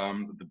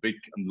the big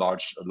and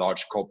large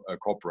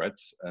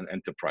corporates and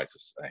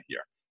enterprises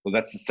here. So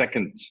that's the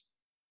second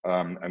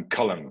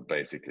column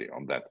basically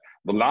on that.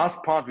 The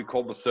last part we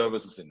call the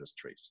services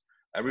industries.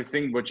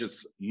 Everything which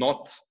is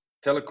not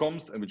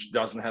telecoms and which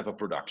doesn't have a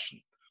production.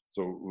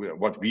 So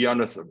what we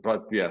understand,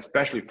 but we are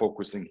especially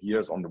focusing here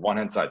is on the one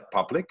hand side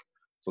public.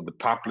 So the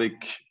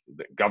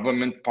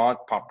government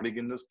part, public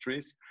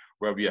industries,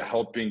 where we are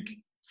helping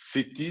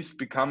cities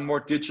become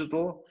more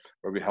digital,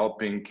 where we're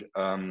helping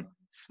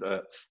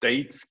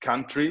states,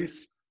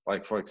 countries,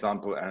 like for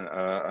example,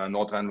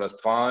 North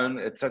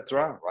Rhine-Westphalia,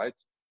 etc., right?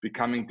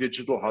 Becoming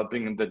digital,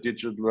 helping in the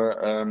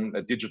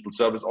digital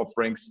service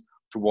offerings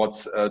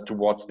towards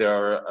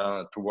their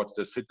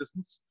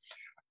citizens.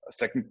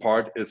 Second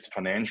part is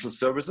financial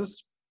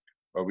services,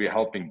 where we're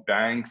helping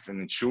banks and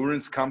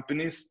insurance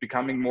companies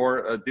becoming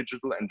more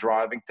digital and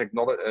driving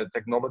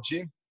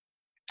technology.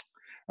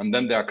 And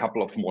then there are a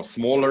couple of more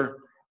smaller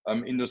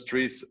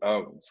industries,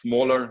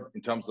 smaller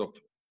in terms of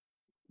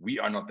we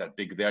are not that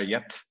big there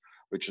yet,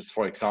 which is,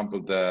 for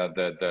example,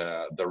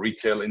 the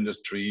retail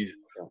industry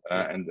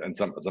and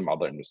some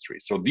other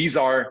industries. So these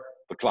are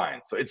the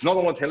clients. So it's not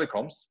only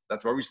telecoms,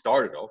 that's where we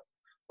started off.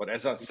 But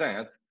as I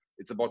said,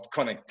 it's about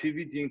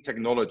connectivity and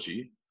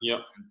technology.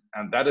 Yeah.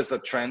 And that is a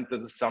trend,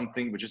 that is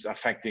something which is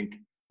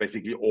affecting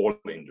basically all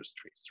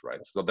industries,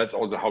 right? So that's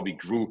also how we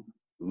grew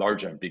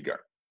larger and bigger.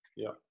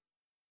 Yeah.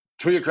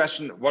 To your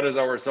question, what is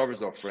our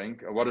service offering?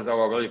 What is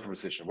our value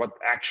proposition? What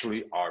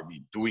actually are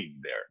we doing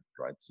there,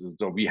 right?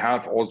 So we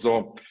have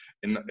also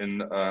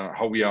in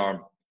how we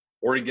are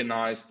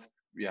organized,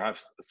 we have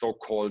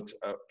so-called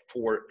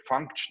 4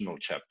 functional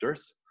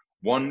chapters.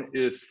 One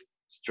is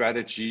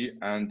strategy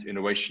and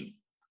innovation.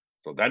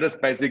 So that is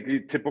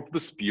basically tip of the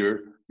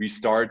spear. We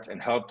start and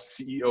help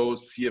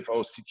CEOs,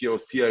 CFOs,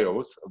 CTOs,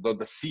 CIOs,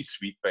 the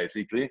C-suite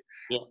basically,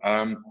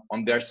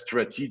 on their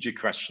strategic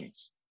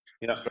questions.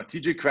 Yeah.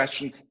 Strategic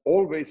questions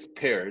always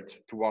paired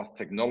towards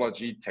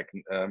technology,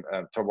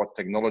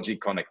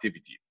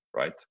 connectivity,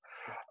 right?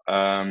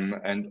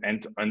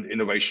 And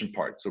innovation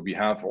part. So we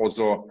have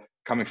also,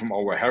 coming from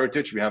our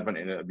heritage, we have an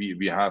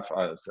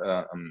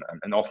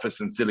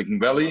office in Silicon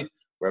Valley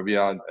where we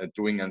are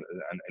doing an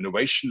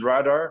innovation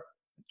radar,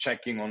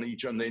 checking on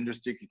each of the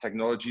industry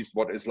technologies,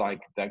 what is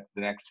like the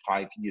next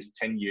 5 years,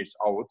 10 years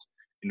out,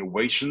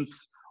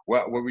 innovations,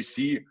 where we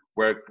see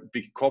where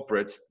big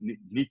corporates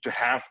need to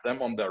have them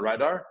on their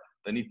radar.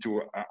 They need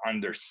to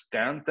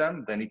understand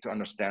them. They need to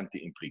understand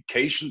the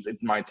implications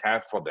it might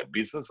have for their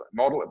business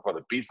model and for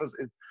the business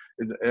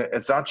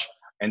as such,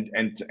 and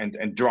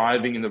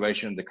driving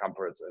innovation in the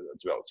companies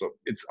as well. So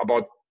it's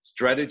about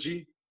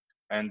strategy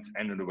and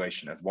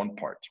innovation as one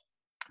part.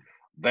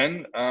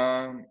 Then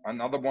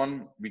another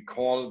one we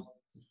call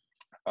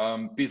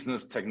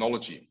business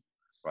technology,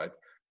 right?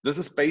 This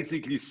is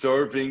basically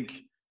serving,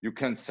 you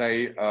can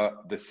say,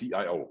 the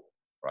CIO,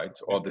 right,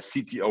 or the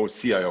CTO,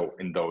 CIO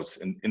in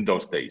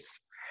those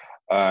days.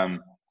 A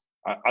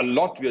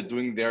lot we are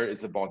doing there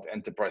is about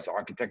enterprise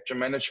architecture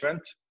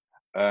management.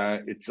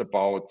 It's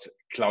about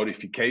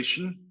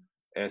cloudification,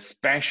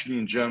 especially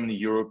in Germany,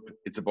 Europe.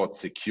 It's about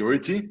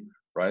security,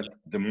 right?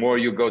 The more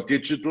you go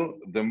digital,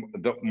 the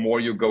more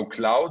you go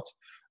cloud.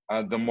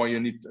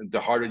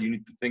 The harder you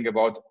need to think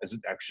about, is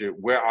it actually,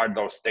 where are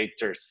those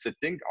data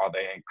sitting? Are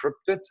they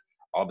encrypted?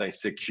 Are they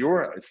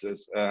secure?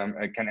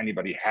 Can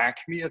anybody hack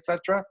me,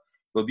 etc.?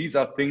 So these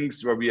are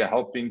things where we are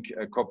helping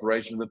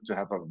corporations with to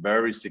have a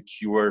very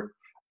secure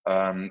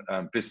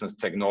business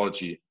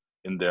technology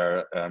in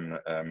their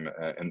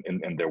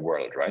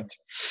world, right?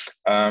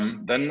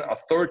 Then a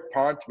third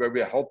part where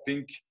we are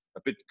helping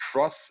a bit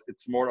cross.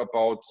 It's more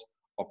about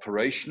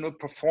operational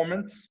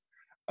performance.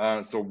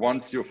 So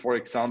once you, for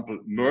example,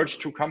 merge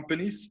 2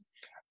 companies,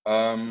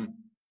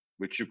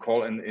 which you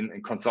call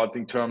in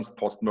consulting terms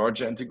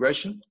post-merger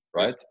integration,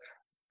 right? Yes.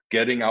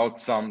 Getting out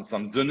some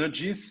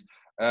synergies.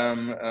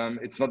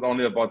 It's not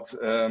only about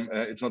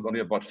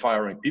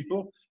firing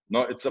people.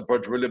 No, it's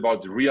really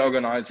about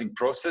reorganizing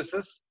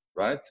processes,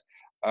 right?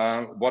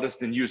 What is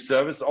the new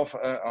service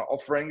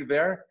offering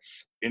there?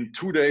 In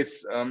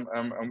today's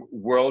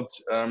world,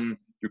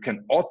 you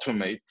can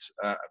automate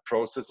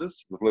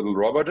processes with little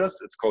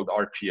robots. It's called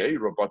RPA,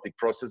 robotic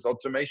process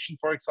automation,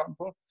 for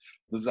example.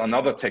 This is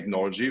another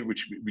technology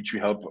which we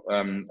help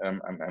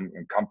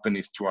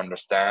companies to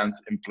understand,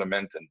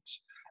 implement,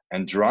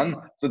 and run.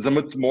 So it's a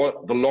bit more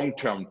the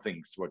long-term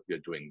things what we are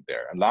doing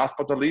there. And last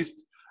but not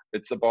least,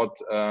 it's about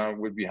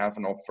we have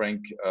an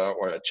offering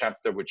or a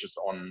chapter which is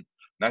on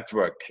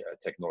network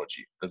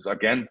technology. This is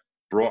again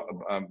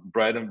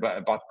bread and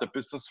butter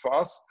business for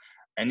us.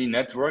 Any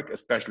network,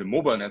 especially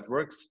mobile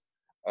networks,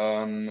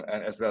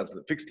 as well as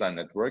the fixed line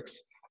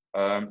networks,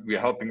 we are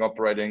helping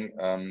operating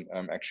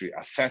actually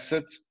assess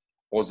it.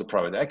 Also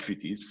private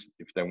equities,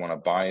 if they want to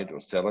buy it or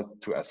sell it,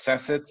 to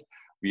assess it.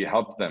 We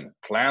help them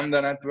plan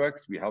the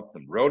networks. We help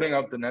them rolling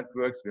out the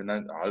networks. We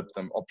help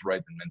them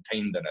operate and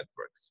maintain the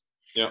networks.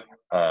 Yeah.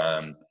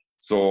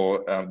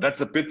 So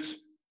that's a bit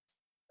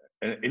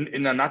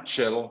in a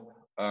nutshell,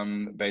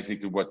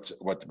 basically what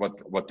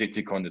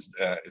DTCon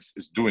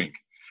is doing.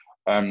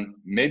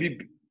 Maybe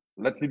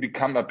let me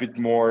become a bit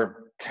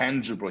more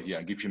tangible here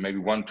and give you maybe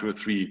 1, 2, or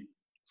 3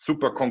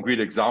 super concrete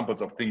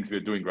examples of things we're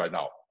doing right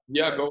now.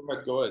 Yeah,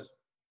 right? go ahead.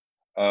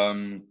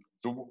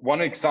 So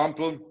one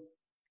example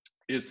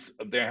is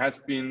there has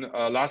been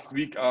last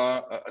week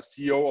a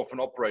CEO of an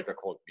operator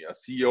called me, a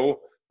CEO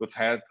who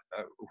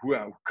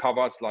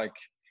covers like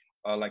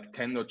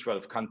 10 or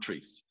 12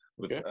 countries.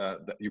 With,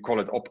 you call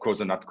it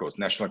opcos and nutcos,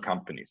 national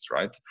companies,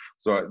 right?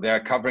 So they are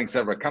covering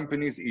several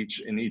companies.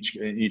 In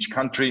each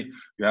country,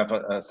 you have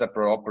a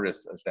separate operator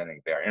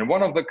standing there. In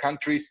one of the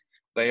countries,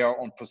 they are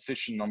on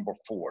position number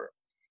 4.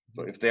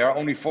 So if there are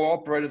only 4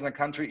 operators in a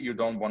country, you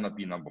don't want to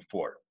be number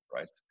 4,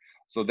 right?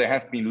 So they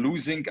have been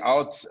losing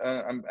out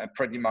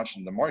pretty much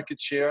in the market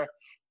share.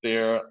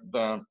 The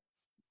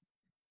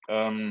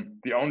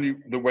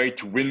way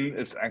to win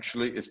is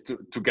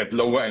to get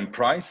lower in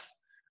price.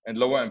 And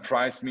lower in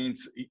price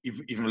means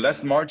even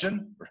less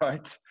margin,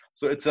 right?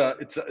 So it's a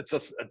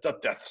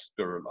death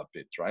spiral a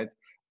bit, right?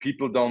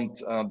 People don't,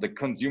 the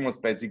consumers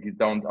basically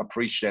don't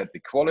appreciate the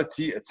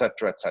quality,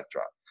 etc., etc.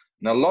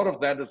 And a lot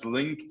of that is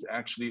linked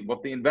actually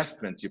what the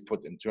investments you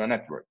put into a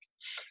network.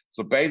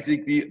 So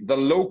basically, the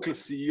local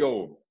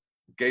CEO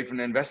gave an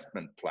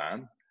investment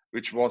plan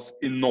which was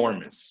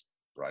enormous,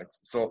 right?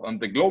 So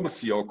the global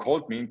CEO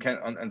called me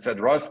and said,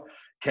 Ralf,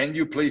 can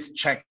you please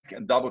check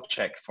and double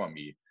check for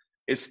me?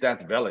 Is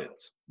that valid?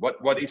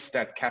 What is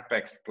that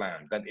CapEx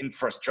plan, that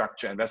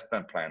infrastructure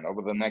investment plan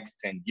over the next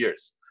 10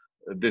 years?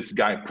 This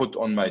guy put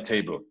on my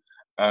table.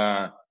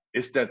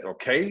 Is that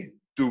okay?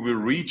 Do we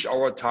reach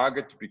our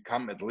target to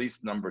become at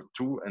least number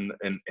 2 in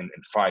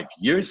 5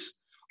 years?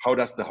 How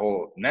does the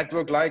whole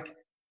network like?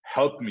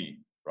 Help me,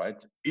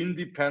 right?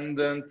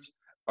 Independent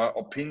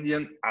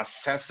opinion,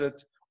 assess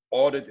it,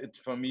 audit it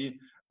for me,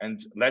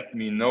 and let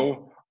me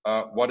know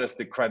what is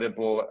the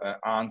credible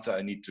answer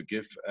I need to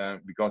give,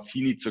 because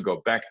he needs to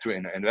go back to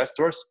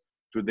investors,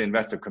 to the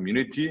investor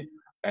community,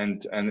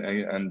 and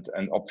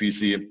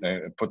obviously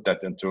put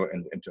that into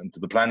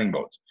the planning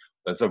mode.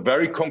 That's a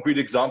very concrete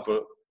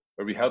example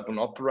where we help an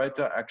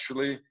operator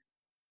actually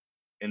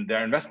in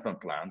their investment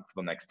plan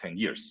for the next 10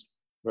 years.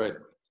 Right.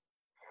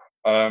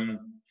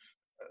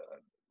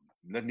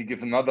 Let me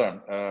give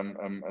another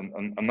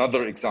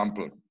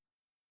example.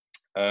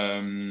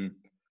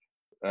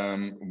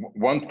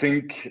 One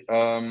thing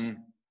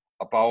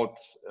about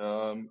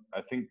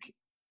I think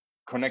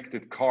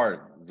connected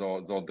car.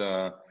 So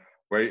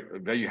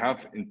where you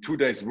have in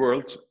today's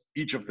world,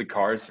 each of the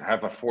cars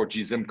have a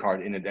 4G SIM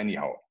card in it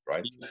anyhow,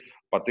 right?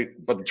 But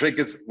the trick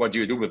is, what do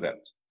you do with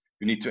that?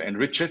 You need to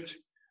enrich it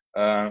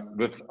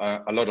with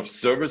a lot of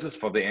services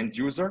for the end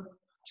user.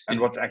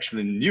 And what's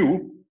actually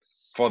new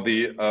for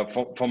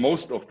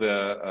most of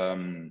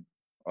the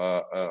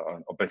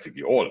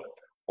basically all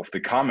of the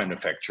car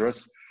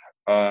manufacturers,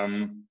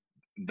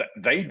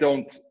 they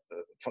don't,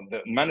 for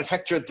the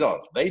manufacturer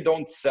itself, they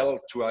don't sell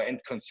to an end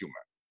consumer.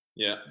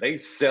 Yeah, they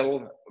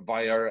sell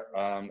via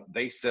how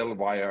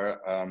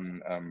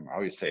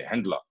you say,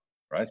 handler,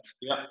 right?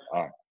 Yeah,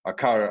 a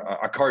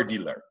car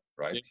dealer,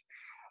 right?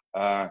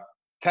 Yeah.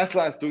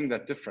 Tesla is doing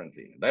that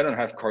differently. They don't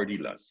have car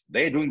dealers.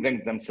 They're doing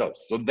them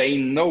themselves. So they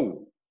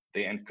know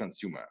the end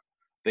consumer.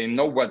 They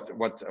know what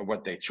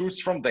they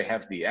choose from. They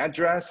have the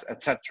address,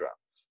 etc.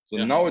 So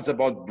now it's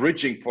about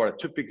bridging for a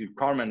typical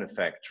car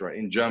manufacturer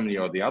in Germany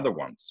or the other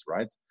ones,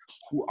 right?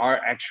 Who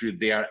are actually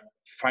their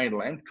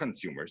final end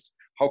consumers.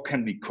 How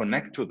can we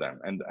connect to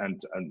them? And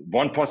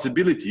one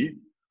possibility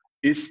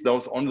is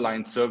those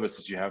online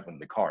services you have in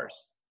the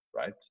cars,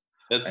 right?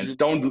 That's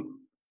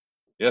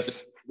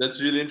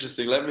really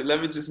interesting. Let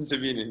me just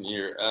intervene in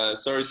here.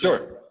 Sorry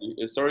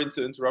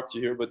to interrupt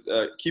you here, but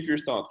keep your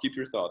thought.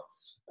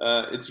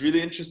 It's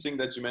really interesting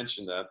that you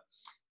mentioned that,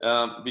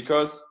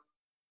 because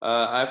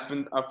I've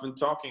been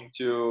talking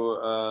to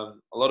a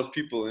lot of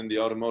people in the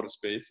automotive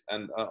space,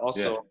 and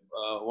also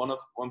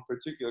one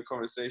particular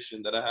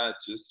conversation that I had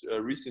just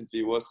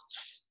recently was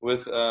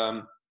with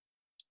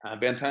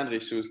Bernd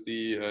Heinrich, who's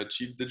the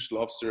Chief Digital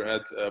Officer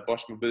at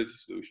Bosch Mobility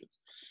Solutions.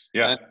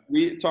 Yeah. And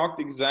we talked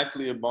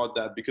exactly about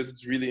that, because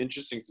it's really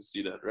interesting to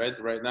see that, right?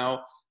 Right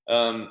now,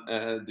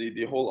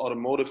 the whole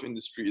automotive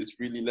industry is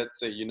really, let's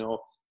say,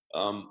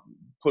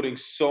 putting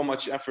so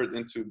much effort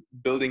into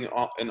building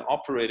an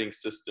operating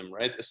system,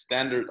 right? A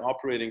standard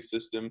operating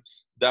system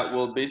that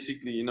will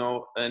basically,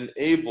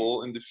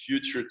 enable in the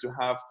future to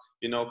have,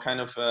 kind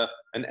of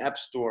an app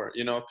store,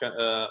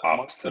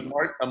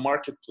 a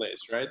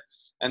marketplace, right?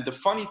 And the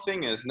funny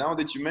thing is, now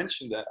that you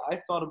mentioned that, I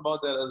thought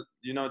about that,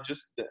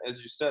 just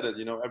as you said it,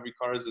 every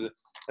car has a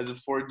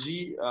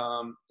 4G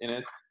in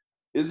it.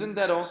 Isn't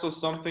that also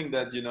something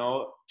that,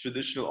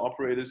 traditional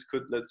operators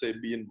could, let's say,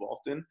 be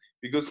involved in?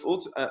 Because or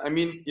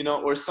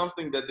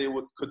something that they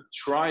could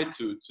try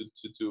to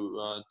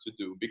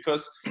do,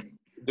 because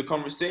the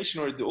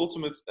conversation, or the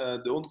ultimate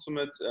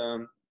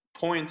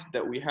point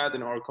that we had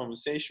in our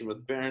conversation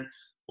with Bernd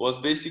was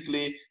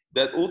basically,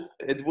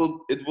 it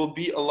will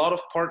be a lot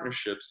of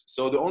partnerships.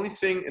 So the only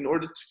thing, in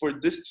order for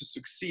this to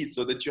succeed,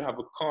 so that you have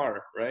a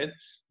car, right,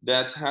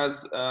 that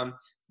has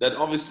that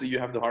obviously you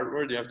have the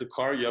hardware, you have the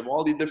car, you have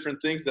all the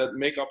different things that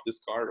make up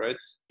this car, right?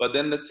 But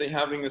then let's say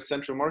having a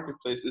central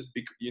marketplace is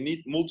you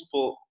need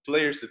multiple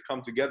players that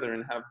come together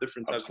and have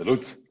different types.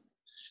 Absolute.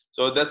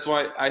 So that's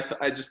why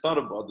I just thought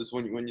about this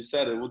when you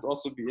said it would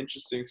also be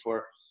interesting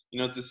for,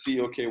 to see,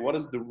 okay, what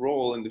is the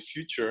role in the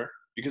future,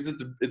 because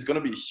it's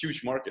going to be a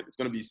huge market. It's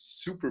going to be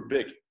super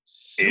big.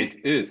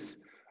 It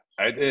is.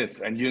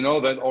 And you know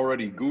that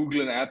already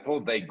Google and Apple,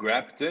 they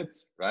grabbed it,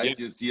 right?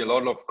 Yeah. You see a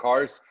lot of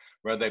cars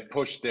where they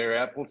push their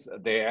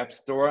app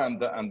store and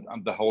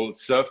the whole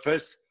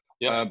surface,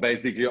 yeah,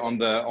 basically on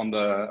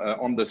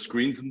the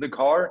screens in the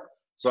car.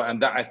 So,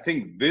 and I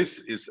think this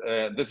is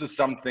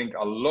something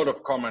a lot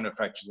of car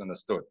manufacturers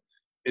understood.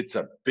 It's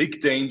a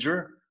big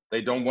danger.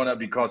 They don't want to,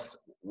 because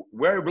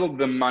where will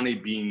the money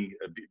be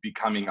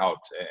coming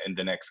out in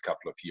the next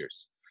couple of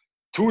years?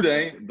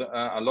 Today,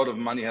 a lot of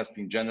money has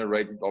been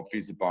generated,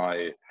 obviously,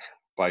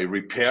 by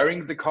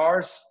repairing the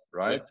cars,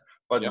 right? Yeah.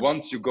 But yeah,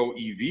 once you go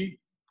EV,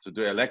 to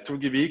the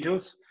electric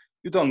vehicles,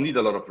 you don't need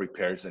a lot of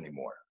repairs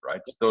anymore, right?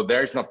 So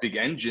there's not big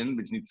engine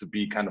which needs to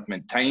be kind of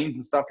maintained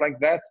and stuff like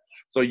that.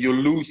 So you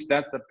lose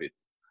that a bit.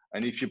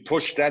 And if you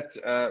push that,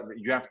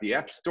 you have the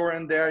App Store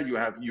in there.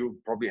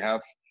 You probably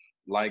have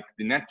like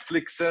the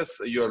Netflixes.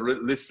 You're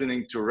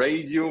listening to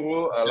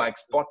radio, like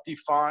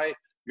Spotify.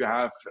 You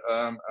have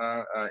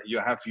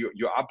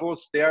your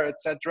abos there,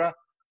 etc.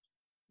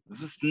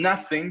 This is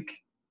nothing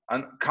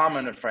a car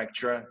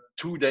manufacturer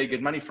today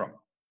get money from.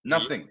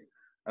 Nothing. Yeah.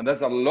 And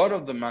there's a lot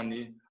of the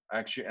money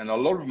actually, and a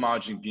lot of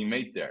margin being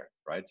made there,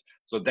 right?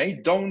 So they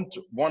don't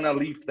want to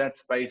leave that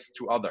space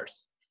to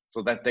others,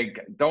 so that they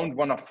don't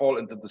want to fall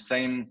into the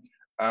same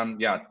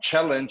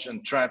challenge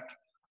and trap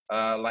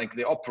like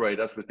the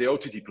operators with the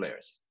OTT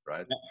players,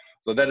 right? Yeah.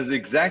 So that is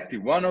exactly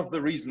one of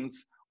the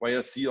reasons why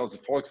you see also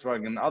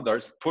Volkswagen and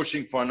others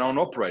pushing for an own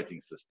operating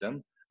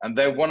system, and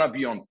they want to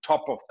be on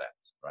top of that,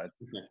 right?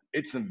 Okay.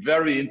 It's a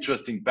very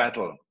interesting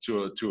battle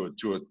to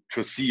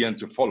see and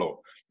to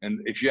follow. And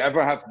if you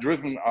ever have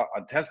driven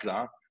a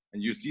Tesla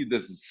and you see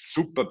this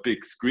super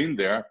big screen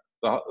there,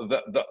 the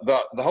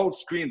whole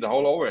screen, the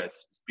whole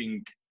OS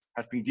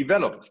has been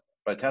developed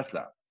by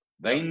Tesla.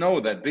 They know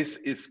that this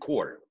is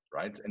core,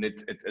 right? And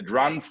it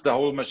runs the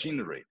whole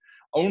machinery.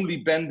 Only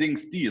bending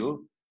steel,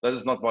 that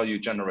is not what you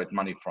generate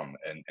money from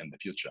in the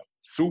future.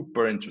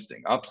 Super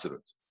interesting,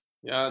 absolute.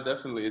 Yeah,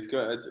 definitely. It's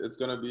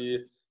gonna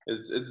be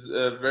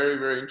very,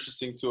 very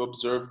interesting to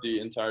observe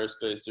the entire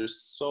space.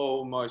 There's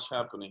so much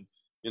happening,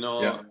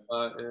 yeah,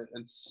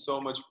 and so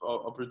much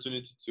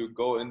opportunity to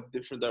go in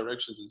different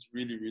directions. It's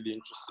really, really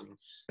interesting.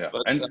 Yeah,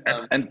 but,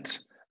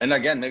 and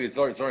again, maybe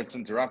sorry to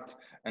interrupt.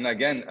 And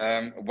again,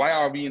 why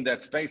are we in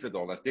that space at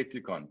all as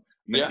Detikon?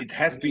 I mean, yeah, it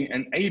has been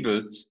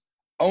enabled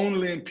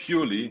only and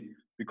purely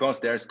because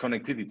there's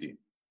connectivity,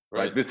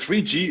 right? With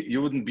 3G,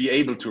 you wouldn't be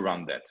able to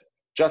run that.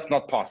 Just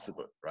not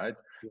possible, right?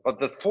 Yeah. But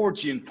the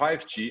 4G and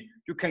 5G,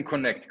 you can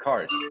connect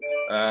cars.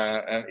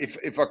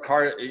 If a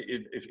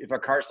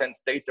car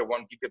sends data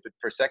 1 gigabit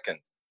per second,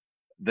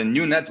 the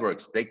new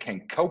networks, they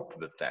can cope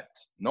with that,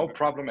 no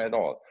problem at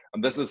all.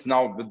 And this is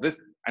now with this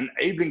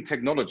enabling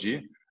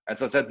technology.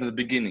 As I said in the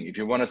beginning, if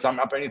you want to sum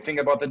up anything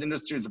about that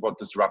industry, it's about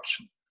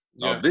disruption.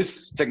 Yeah. Now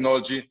this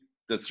technology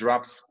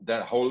disrupts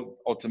that whole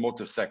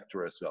automotive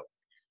sector as well.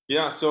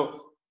 Yeah.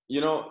 So,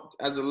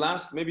 as a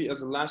last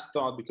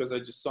thought, because I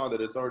just saw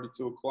that it's already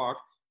 2:00,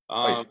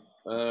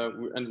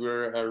 and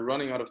we're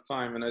running out of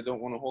time, and I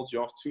don't want to hold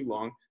you off too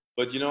long.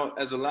 But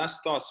as a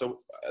last thought,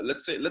 so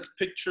let's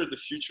picture the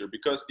future,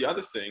 because the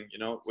other thing,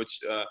 which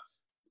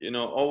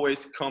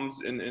always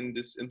comes in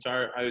this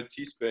entire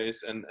IoT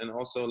space, and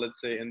also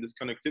let's say in this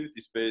connectivity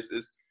space,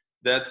 is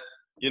that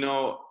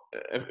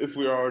if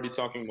we're already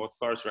talking about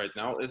cars right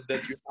now, is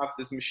that you have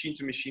this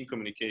machine-to-machine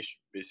communication,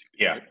 basically.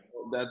 Yeah. Right?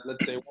 That,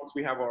 let's say, once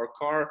we have our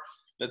car,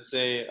 let's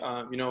say,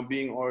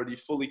 being already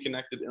fully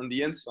connected on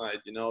the inside,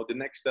 the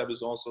next step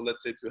is also,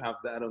 let's say, to have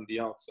that on the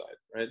outside,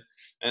 right?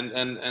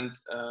 And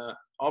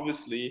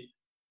obviously,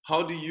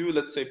 how do you,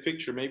 let's say,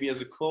 picture, maybe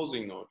as a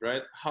closing note,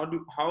 right?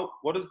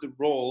 What is the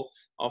role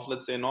of,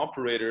 let's say, an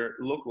operator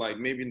look like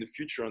maybe in the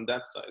future on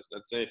that side?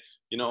 Let's say,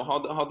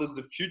 how does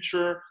the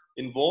future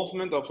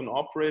involvement of an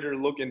operator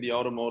look in the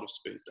automotive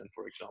space then,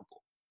 for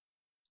example?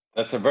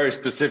 That's a very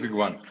specific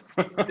one.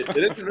 It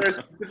is a very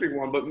specific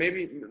one, but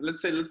maybe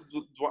let's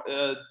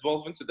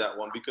delve into that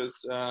one,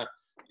 because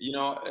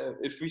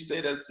if we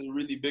say that's a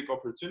really big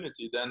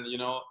opportunity, then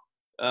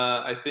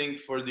I think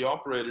for the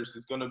operators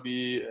it's going to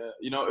be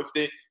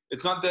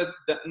it's not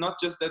not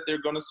just that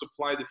they're going to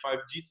supply the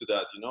 5G to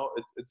that,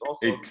 it's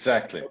also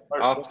exactly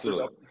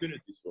absolutely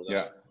opportunities for that.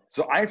 Yeah.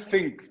 So I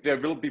think there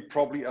will be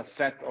probably a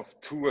set of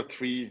 2 or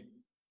 3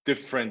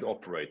 different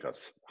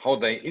operators, how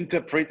they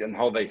interpret and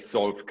how they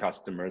solve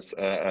customer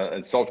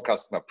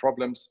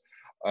problems,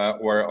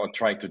 or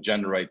try to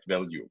generate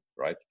value,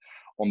 right?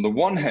 On the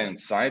one hand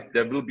side,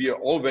 there will be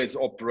always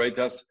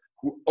operators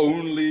who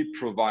only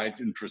provide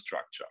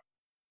infrastructure,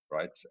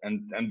 right?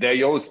 And their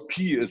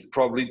USP is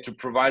probably to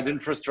provide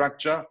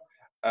infrastructure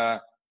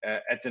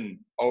at an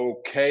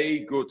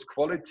okay, good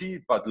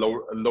quality, but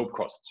low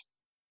cost.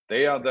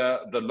 They are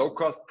the low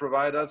cost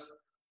providers,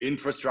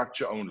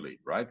 infrastructure only,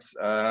 right?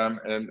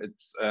 And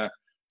it's a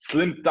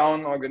slimmed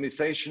down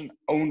organization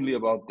only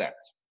about that,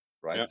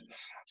 right?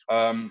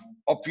 Yeah.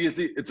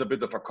 Obviously, it's a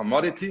bit of a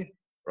commodity,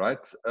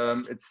 right?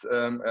 It's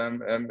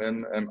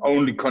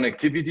only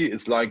connectivity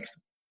is like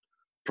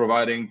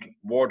providing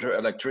water,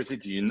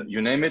 electricity,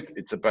 you name it.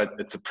 It's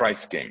a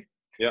price game.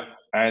 Yeah,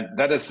 and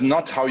that is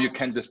not how you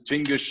can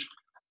distinguish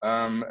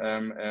in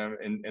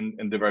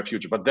the very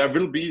future. But there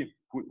will be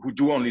who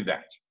do only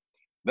that.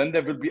 Then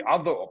there will be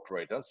other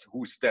operators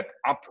who step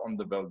up on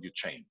the value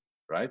chain,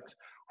 right?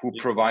 Who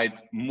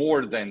provide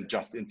more than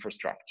just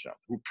infrastructure,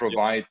 who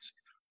provide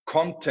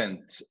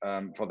content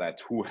for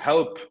that, who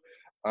help,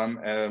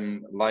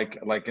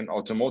 like an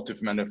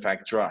automotive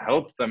manufacturer,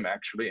 help them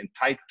actually and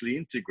tightly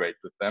integrate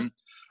with them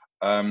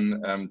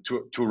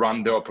to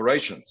run their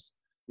operations.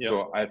 Yep.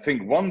 So I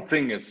think one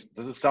thing is,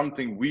 this is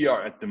something we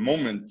are at the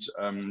moment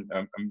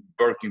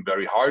working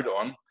very hard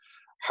on.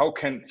 How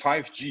can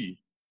 5G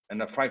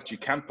and a 5G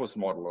campus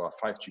model or a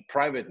 5G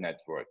private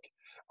network,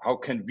 how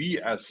can we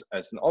as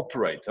an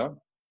operator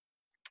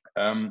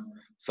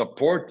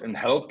support and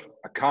help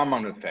a car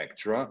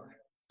manufacturer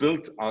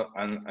build a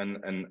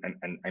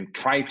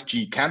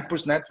 5G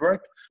campus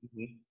network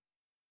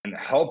and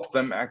help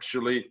them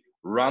actually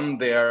run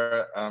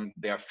their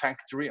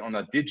factory on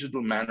a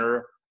digital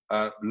manner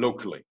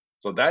locally.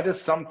 So that is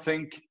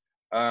something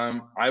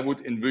I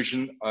would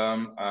envision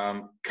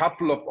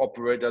couple of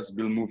operators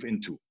will move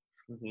into,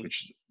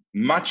 which is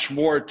much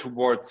more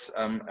towards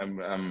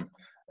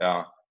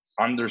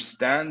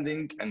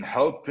understanding and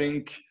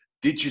helping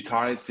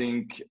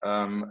digitizing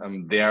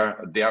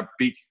their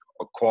big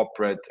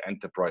corporate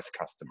enterprise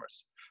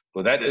customers.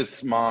 So that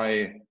is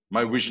my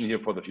vision here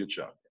for the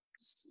future.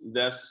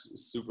 That's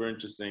super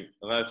interesting.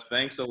 Lev,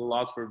 thanks a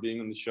lot for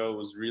being on the show. It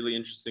was really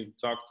interesting to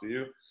talk to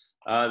you.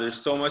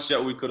 There's so much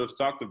that we could have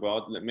talked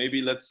about.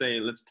 Maybe let's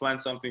plan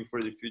something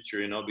for the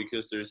future,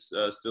 because there's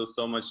still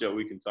so much that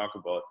we can talk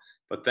about.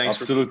 But thanks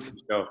for being on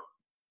the show.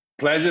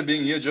 Pleasure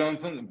being here,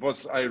 Jonathan.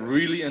 I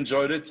really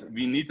enjoyed it.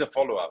 We need a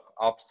follow-up.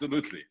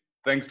 Absolutely.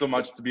 Thanks so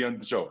much to be on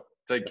the show.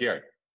 Take care.